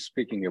what you're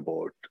speaking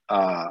about.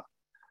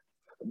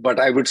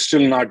 But I would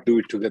still not do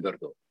it together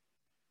though.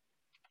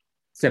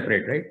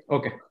 Separate, right?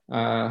 Okay.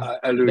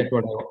 I'll do it.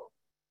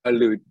 I'll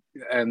do it.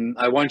 And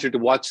I want you to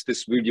watch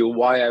this video,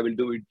 why I will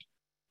do it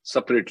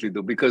separately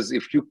though. Because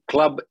if you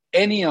club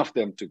any of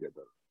them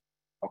together,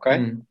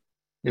 okay?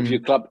 If you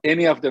club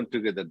any of them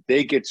together,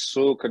 they get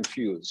so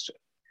confused.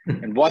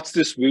 And watch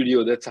this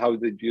video, that's how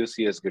the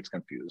USCIS gets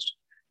confused.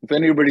 If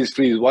anybody's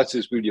free, watch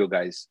this video,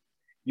 guys.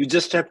 You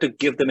just have to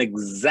give them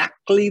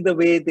exactly the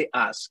way they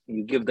ask.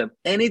 You give them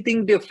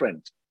anything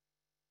different,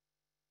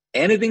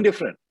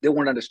 they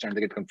won't understand,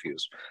 they get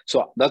confused.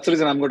 So that's the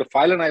reason I'm going to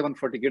file an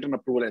I-140, get an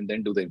approval, and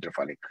then do the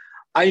interfiling.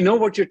 I know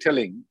what you're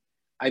telling.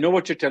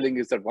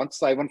 Is that once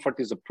the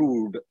I-140 is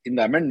approved in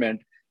the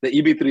amendment, the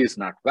EB3 is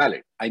not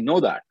valid. I know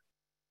that.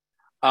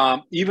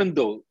 Even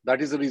though that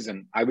is the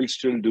reason, I will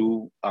still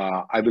do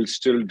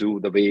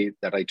the way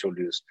that I told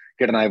you,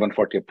 get an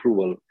I-140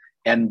 approval,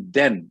 and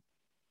then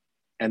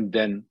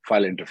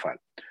file interfile.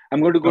 I'm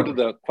going to go to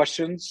the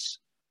questions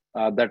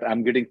that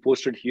I'm getting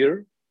posted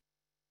here.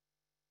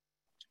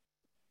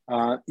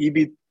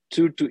 EB2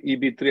 to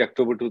EB3,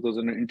 October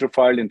 2000,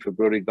 interfiled in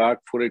February, got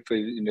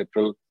 485 in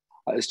April.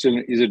 Still,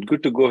 is it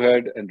good to go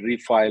ahead and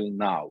refile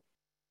now?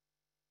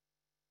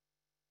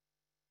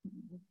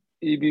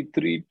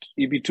 EB2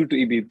 to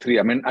EB3.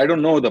 I mean, I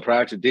don't know the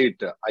priority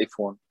date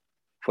iPhone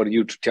for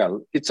you to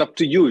tell. It's up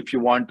to you if you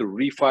want to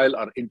refile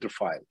or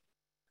interfile.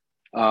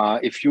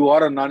 If you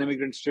are a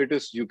non-immigrant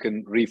status, you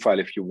can refile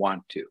if you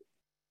want to.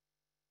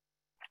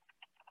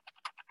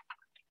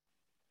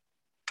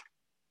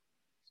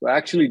 So I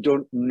actually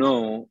don't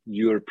know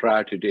your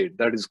priority date.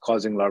 That is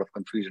causing a lot of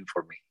confusion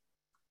for me.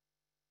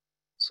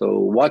 So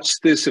watch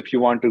this if you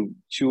want to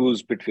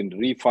choose between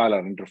refile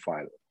or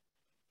interfile.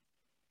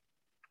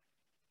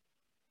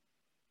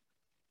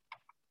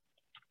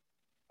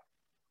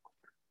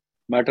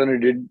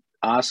 Maternity did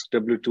ask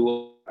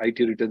W2 IT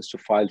returns to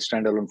file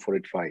standalone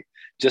 485.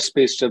 Just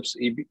pay stubs,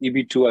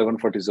 EB2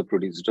 I-140 is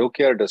approved. Is it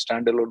okay, or does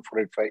standalone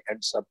 485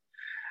 ends up?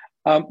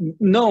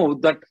 No,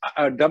 that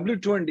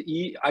W2 and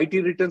IT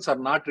returns are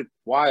not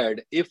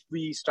required if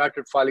we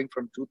started filing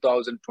from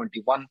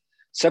 2021,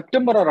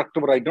 September or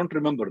October, I don't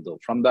remember though,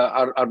 from the,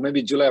 or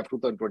maybe July of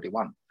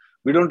 2021.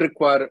 We don't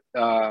require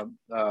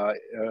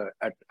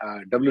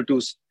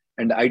W2s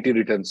and IT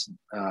returns.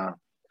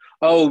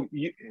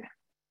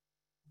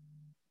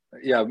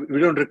 Yeah, we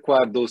don't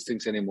require those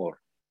things anymore.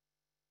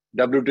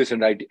 W2s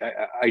and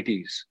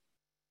ITs.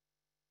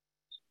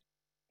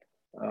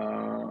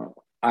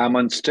 I'm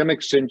on STEM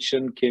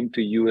extension, came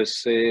to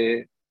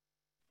USA.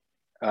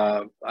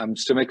 I'm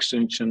STEM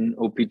extension,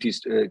 OPT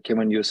came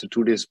on USA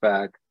 2 days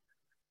back.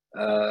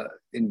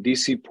 In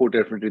DC Port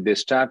Authority, they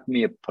stamped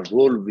me a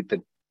parole with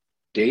a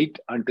date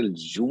until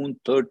June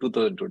 3rd,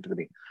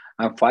 2023.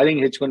 I'm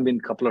filing H1B in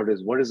a couple of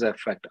days. What is the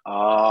effect?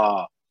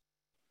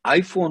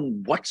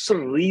 iPhone, what's the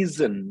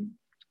reason?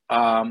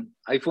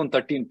 iPhone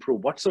 13 Pro,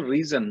 what's the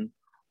reason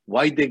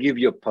why they give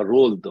you a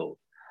parole though?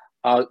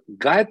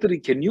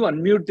 Gayatri, can you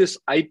unmute this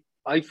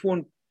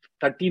iPhone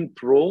 13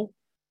 Pro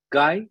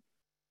guy?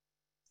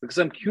 Because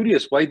I'm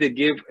curious why they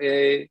gave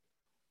a,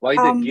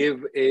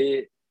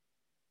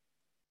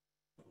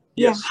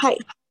 Yeah,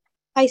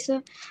 hi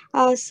sir.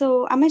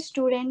 So I'm a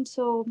student,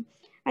 so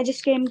I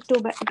just came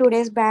 2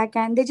 days back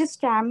and they just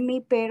stamped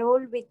me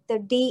payroll with the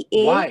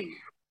DA. Why?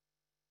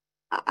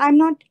 I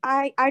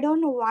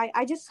don't know why.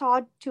 I just saw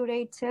it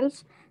today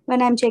itself.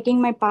 when I'm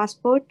checking my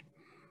passport.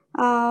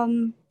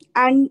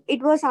 And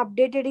it was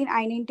updated in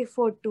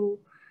I-94 too.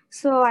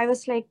 So I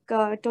was like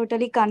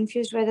totally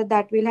confused whether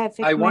that will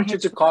affect I my want you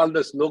to H1. call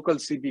this local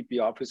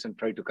CBP office and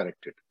try to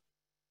correct it.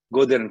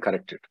 Go there and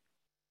correct it.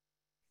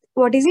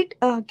 What is it?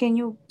 Can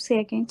you say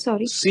again?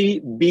 Sorry.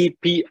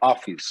 CBP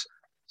office.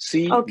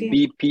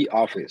 CBP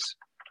office.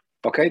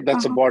 Okay,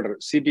 that's a border.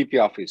 CBP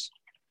office.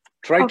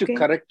 Try to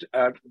correct,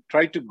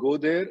 try to go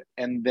there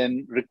and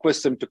then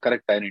request them to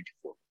correct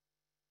I-94.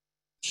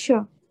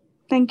 Sure.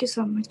 Thank you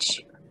so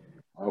much.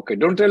 Okay,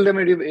 don't tell them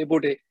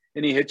about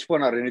any H1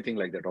 or anything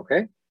like that,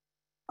 okay?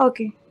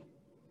 Okay.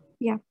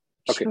 Yeah.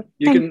 Okay, sure.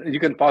 you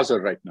can pause her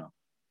right now.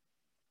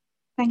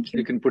 Thank you.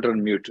 You can put her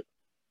on mute.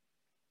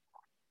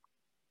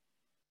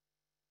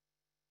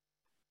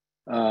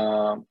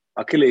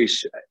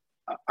 Akhilesh,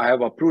 I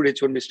have approved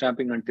H1B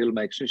stamping until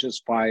my extension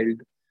is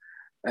filed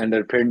and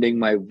they're pending.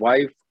 My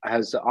wife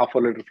has the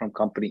offer letter from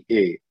company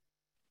A.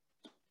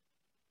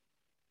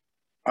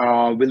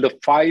 Will the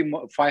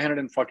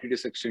 540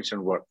 days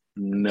extension work?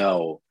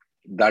 No,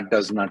 that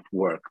does not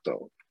work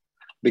though,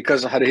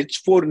 because her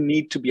H4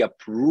 need to be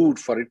approved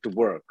for it to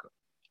work.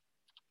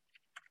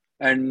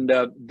 And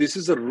this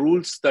is the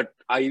rules that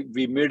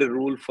we made a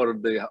rule for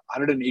the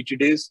 180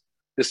 days.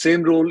 The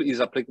same rule is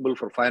applicable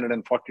for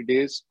 540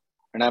 days.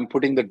 And I'm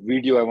putting that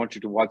video. I want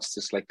you to watch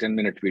this like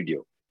 10-minute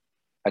video.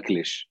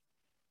 Akhilesh.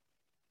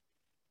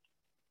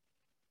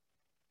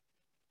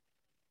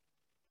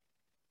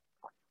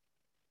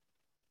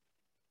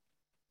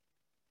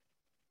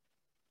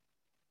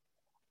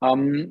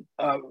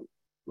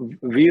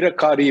 Veera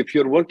Kari, if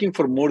you're working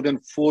for more than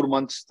 4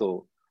 months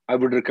though, I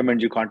would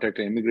recommend you contact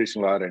an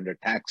immigration lawyer and a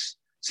tax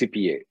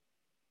CPA.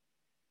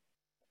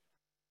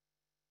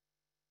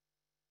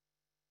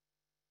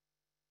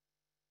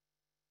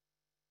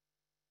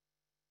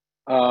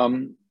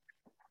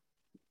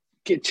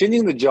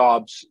 Changing the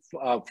jobs,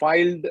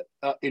 filed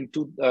in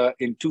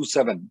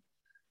 2/7,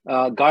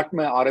 got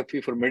my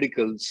RFE for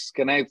medicals.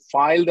 Can I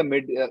file the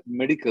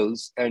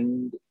medicals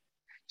and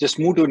just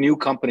move to a new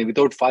company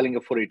without filing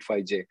a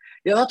 485J?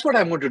 Yeah, that's what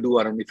I'm going to do,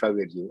 Arun, if I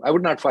were you. I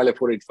would not file a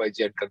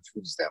 485J and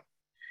confuse them.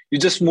 You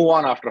just move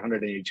on after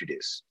 180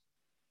 days.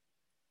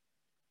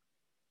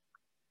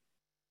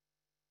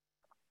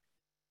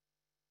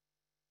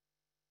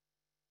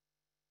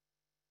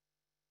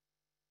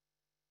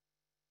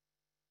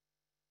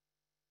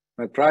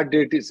 My prior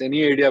date is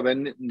any idea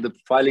when the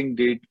filing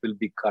date will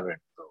be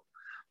current though?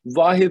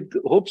 Wahid,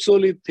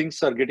 hopefully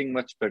things are getting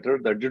much better.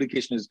 The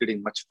adjudication is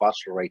getting much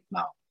faster right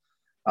now.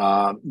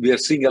 We are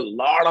seeing a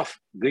lot of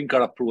green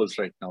card approvals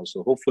right now.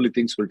 So hopefully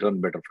things will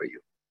turn better for you.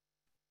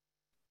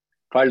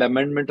 Filed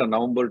amendment on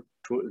November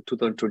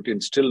 2020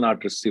 and still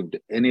not received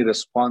any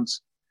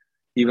response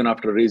even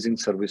after raising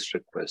service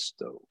request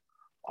though.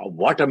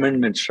 What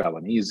amendment,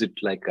 Shravani? Is it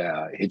like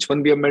a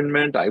H1B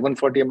amendment,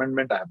 I-140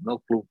 amendment? I have no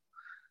clue.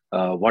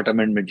 What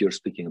amendment you're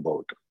speaking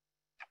about.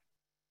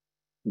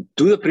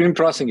 Do the premium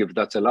processing if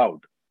that's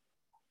allowed.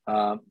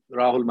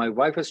 Rahul, my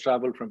wife has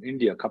traveled from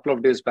India a couple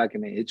of days back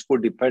in a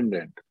H4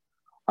 dependent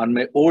on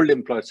my old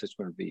employer's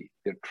H1B.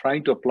 They're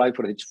trying to apply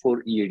for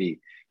H4 EAD.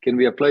 Can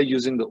we apply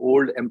using the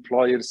old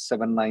employer's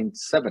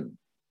 797?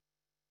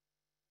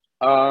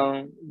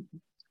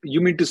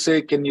 You mean to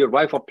say, can your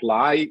wife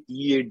apply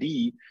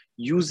EAD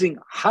using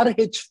her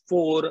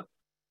H4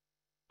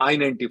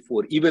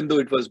 I-94, even though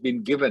it was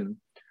being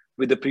given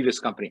with the previous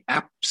company?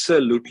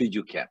 Absolutely,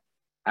 you can.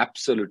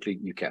 Absolutely,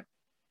 you can.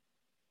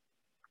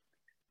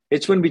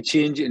 H1B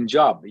change in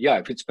job. Yeah,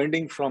 if it's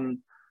pending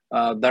from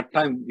that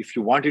time, if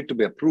you want it to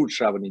be approved,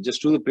 Shravani,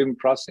 just do the premium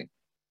processing.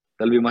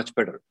 That'll be much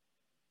better.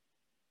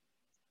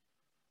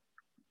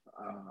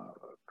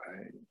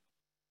 Okay.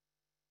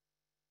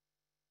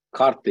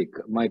 Karthik,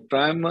 my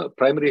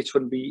primary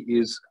H1B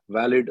is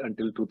valid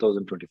until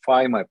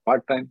 2025. My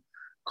part-time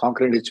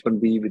concurrent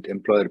H1B with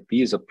employer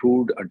P is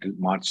approved until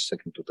March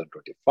 2nd,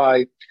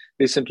 2025.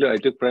 Recently, I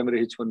took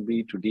primary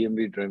H1B to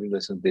DMV driving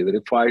license. They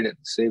verified and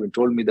saved and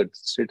told me that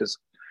status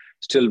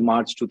still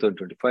March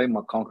 2025.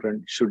 My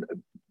concurrent should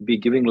be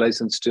giving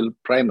license still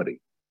primary.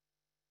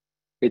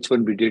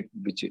 H1B date,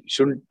 which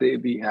shouldn't they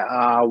be?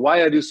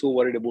 Why are you so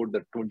worried about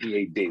the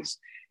 28 days?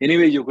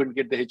 Anyway, you could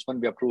get the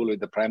H1B approval with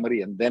the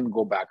primary and then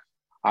go back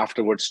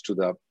afterwards to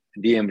the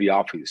DMV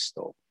office.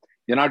 So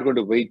you're not going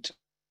to wait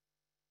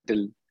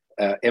till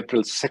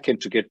April 2nd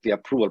to get the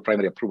approval,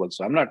 primary approval.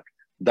 So I'm not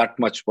that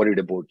much worried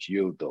about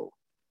you though.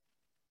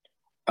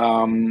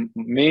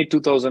 May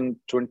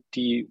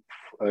 2020,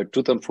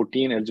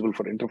 2014, eligible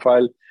for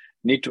interfile.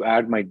 Need to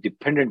add my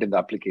dependent in the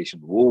application.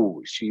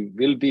 Whoa, she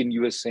will be in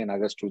USA in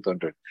August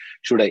 2000.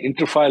 Should I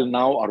interfile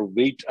now or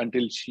wait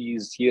until she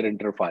is here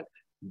interfile?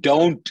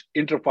 Don't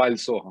interfile,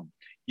 Soham.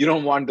 You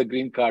don't want the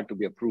green card to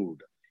be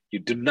approved. You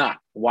do not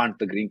want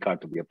the green card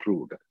to be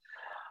approved.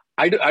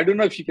 I don't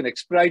know if you can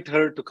expedite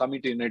her to come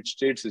into the United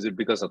States. Is it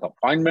because of the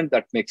appointment?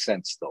 That makes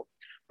sense though.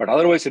 But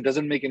otherwise, it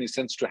doesn't make any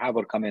sense to have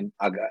her come in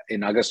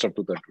August of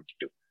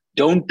 2022.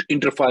 Don't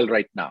interfile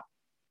right now.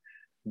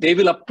 They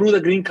will approve the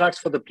green cards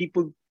for the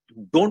people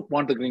who don't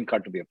want the green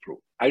card to be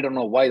approved. I don't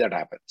know why that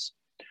happens.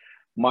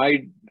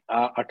 My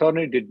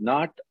attorney did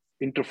not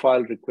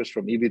interfile request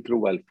from EB3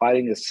 while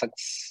filing a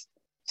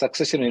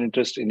succession in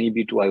interest in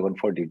EB2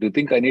 I-140. Do you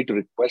think I need to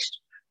request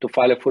to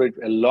file a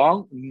 485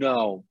 along?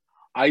 No,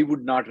 I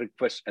would not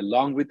request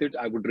along with it.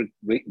 I would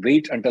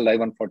wait until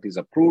I-140 is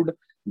approved,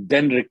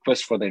 then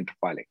request for the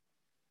interfiling.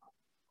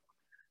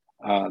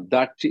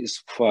 That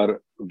is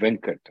for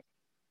Venkat.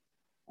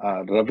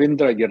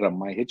 Ravindra Yerram,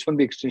 my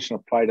H-1B extension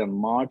applied on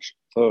March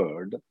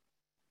 3rd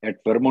at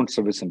Vermont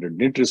Service Center.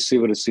 Didn't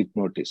receive a receipt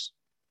notice.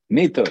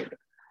 May 3rd.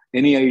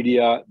 Any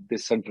idea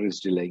this center is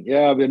delaying?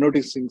 Yeah, we're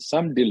noticing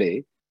some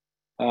delay,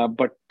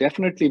 but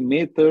definitely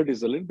May 3rd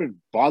is a little bit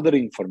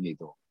bothering for me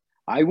though.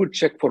 I would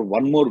check for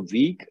one more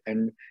week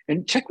and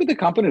check with the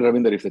company,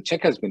 Ravindra, if the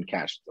check has been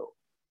cashed though.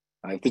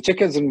 If the check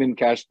hasn't been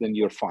cashed, then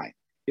you're fine.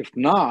 If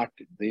not,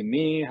 they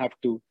may have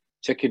to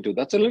check into.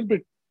 That's a little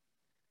bit.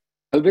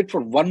 I'll wait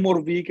for one more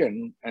week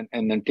and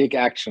then take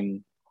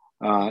action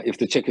if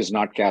the check is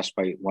not cashed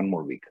by one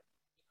more week.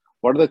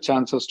 What are the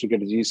chances to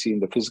get a GC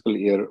in the fiscal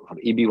year for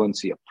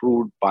EB1C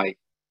approved by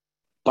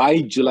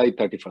July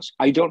 31st?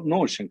 I don't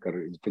know,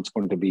 Shankar, if it's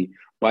going to be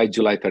by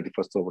July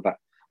 31st or whatever.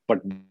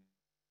 But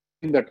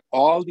that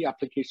all the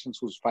applications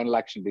whose final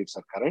action dates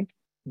are current,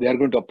 they are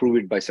going to approve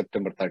it by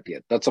September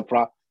 30th.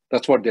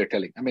 That's what they're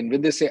telling. I mean,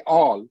 when they say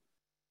all,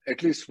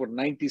 at least for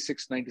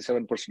 96,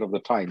 97% of the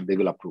time, they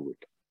will approve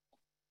it.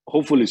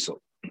 Hopefully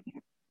so.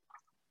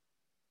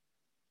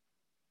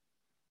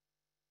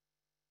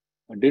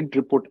 I didn't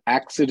report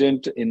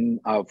accident in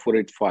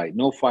 485.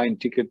 No fine,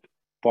 ticket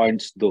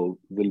points though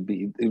it will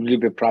be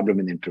a problem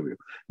in the interview.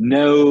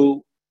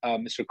 No,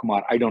 Mr.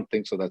 Kumar, I don't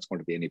think so. That's going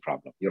to be any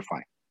problem. You're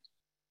fine.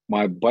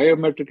 My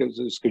biometric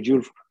is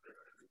scheduled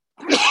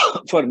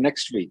for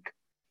next week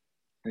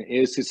in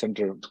ASC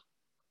Center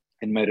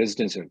in my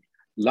residence.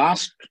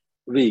 Last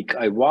week,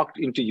 I walked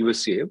into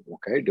USA,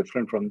 okay,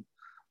 different from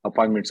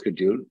appointment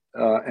schedule,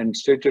 and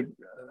stated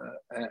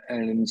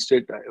and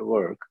state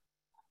work.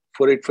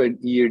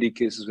 485 EAD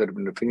cases that have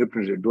been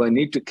fingerprinted. Do I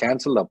need to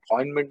cancel the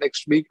appointment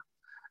next week?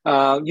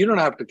 You don't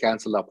have to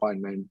cancel the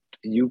appointment.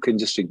 You can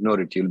just ignore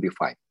it. You'll be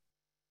fine.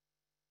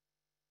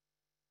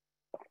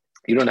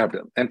 You don't have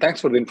to. And thanks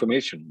for the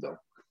information, though.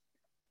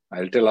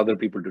 I'll tell other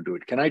people to do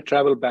it. Can I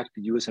travel back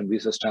to US and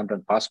visa stamped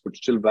and passport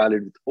still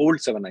valid with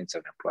old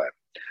 797 employer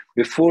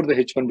before the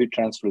H-1B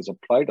transfer is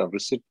applied or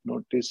receipt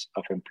notice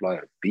of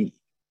employer B?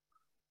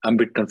 I'm a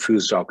bit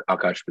confused,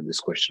 Akash, with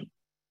this question.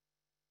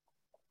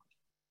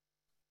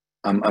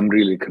 I'm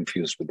really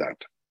confused with that.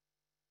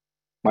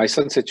 My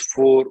son's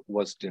H4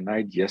 was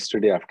denied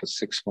yesterday after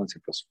 6 months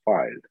it was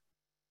filed.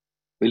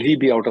 Will he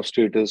be out of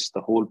status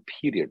the whole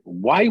period?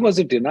 Why was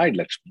it denied,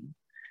 Lakshmi?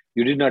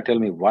 You did not tell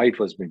me why it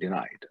was being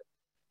denied.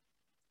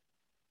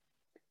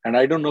 And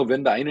I don't know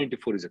when the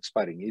I-94 is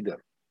expiring either.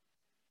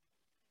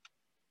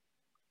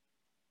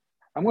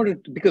 I'm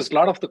going to, because a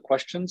lot of the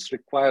questions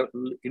require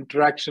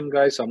interaction,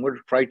 guys. I'm going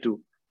to try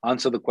to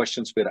answer the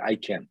questions where I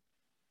can.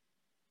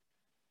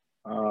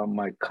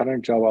 My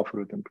current job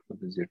offer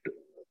is it.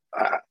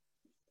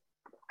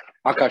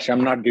 Akash,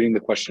 I'm not getting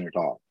the question at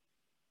all.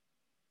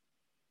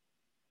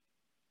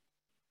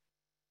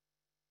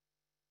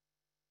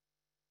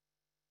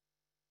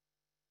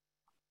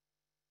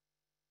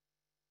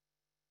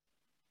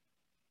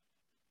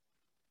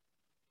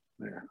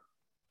 Yeah.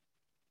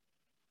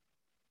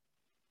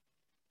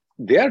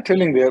 They are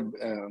telling their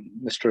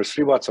Mr.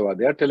 Srivatsava,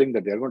 they are telling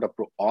that they are going to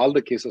approve all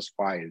the cases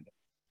filed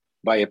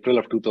by April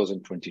of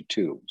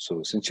 2022.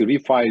 So since you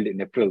refiled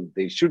in April,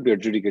 they should be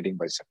adjudicating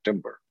by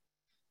September.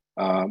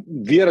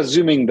 We are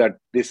assuming that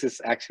this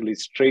is actually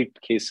straight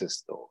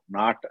cases, though,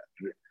 not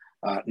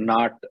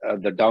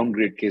the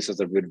downgrade cases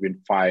that would have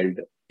been filed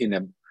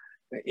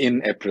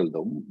in April,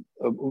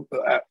 though.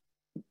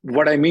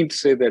 What I mean to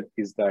say that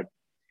is that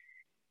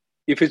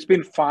if it's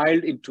been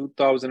filed in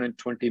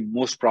 2020,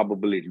 most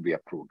probably it will be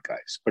approved,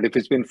 guys. But if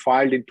it's been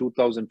filed in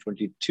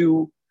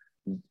 2022,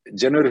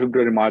 January,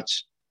 February,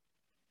 March,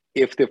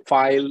 if they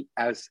file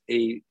as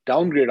a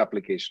downgrade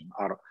application,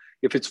 or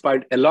if it's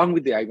filed along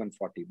with the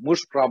I-140,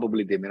 most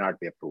probably they may not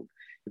be approved.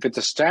 If it's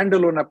a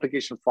standalone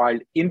application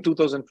filed in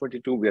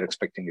 2022, we are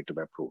expecting it to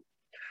be approved.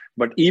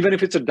 But even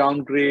if it's a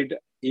downgrade,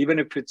 even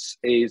if it's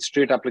a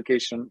straight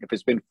application, if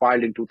it's been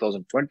filed in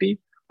 2020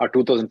 or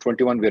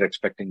 2021, we're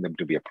expecting them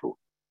to be approved.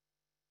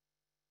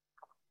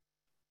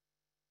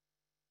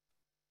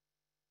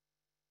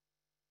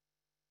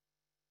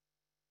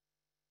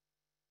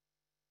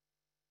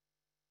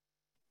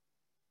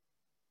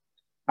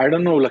 I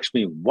don't know,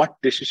 Lakshmi,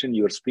 what decision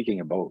you are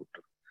speaking about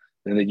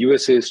when the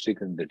USA has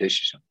taken the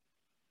decision.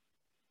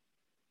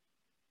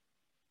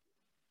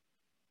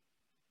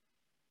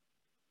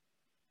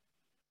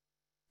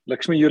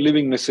 Lakshmi, you're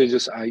leaving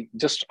messages.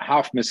 Just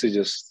half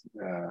messages.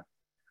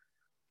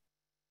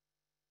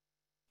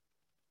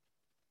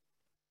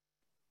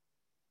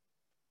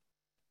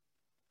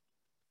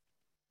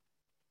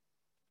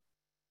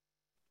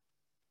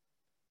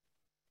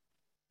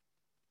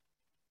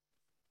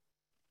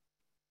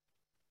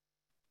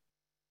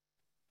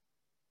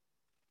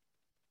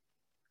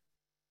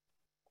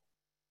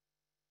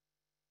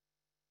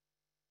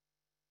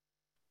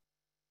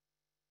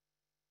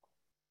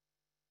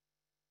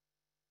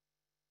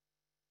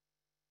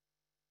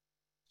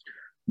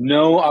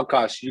 No,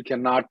 Akash, you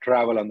cannot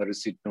travel on the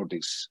receipt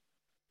notice.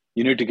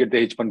 You need to get the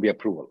H-1B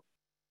approval.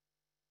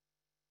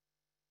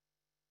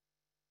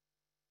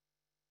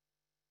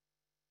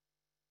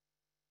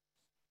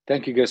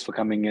 Thank you guys for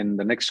coming in.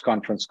 The next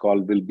conference call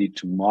will be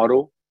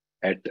tomorrow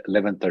at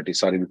 11:30.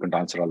 Sorry, we couldn't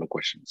answer all the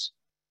questions.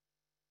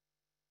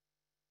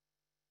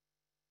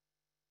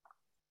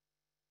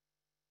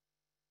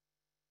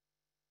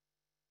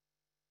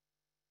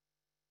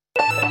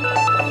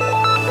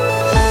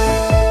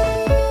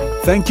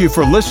 Thank you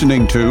for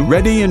listening to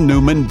Reddy and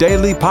Newman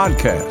Daily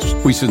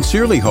Podcast. We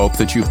sincerely hope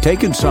that you've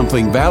taken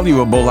something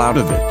valuable out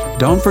of it.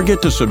 Don't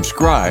forget to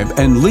subscribe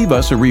and leave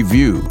us a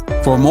review.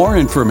 For more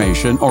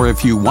information, or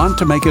if you want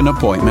to make an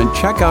appointment,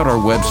 check out our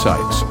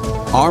websites,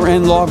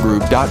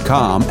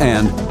 rnlawgroup.com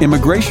and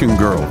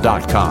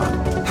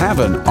immigrationgirl.com. Have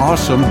an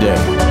awesome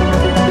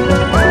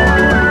day.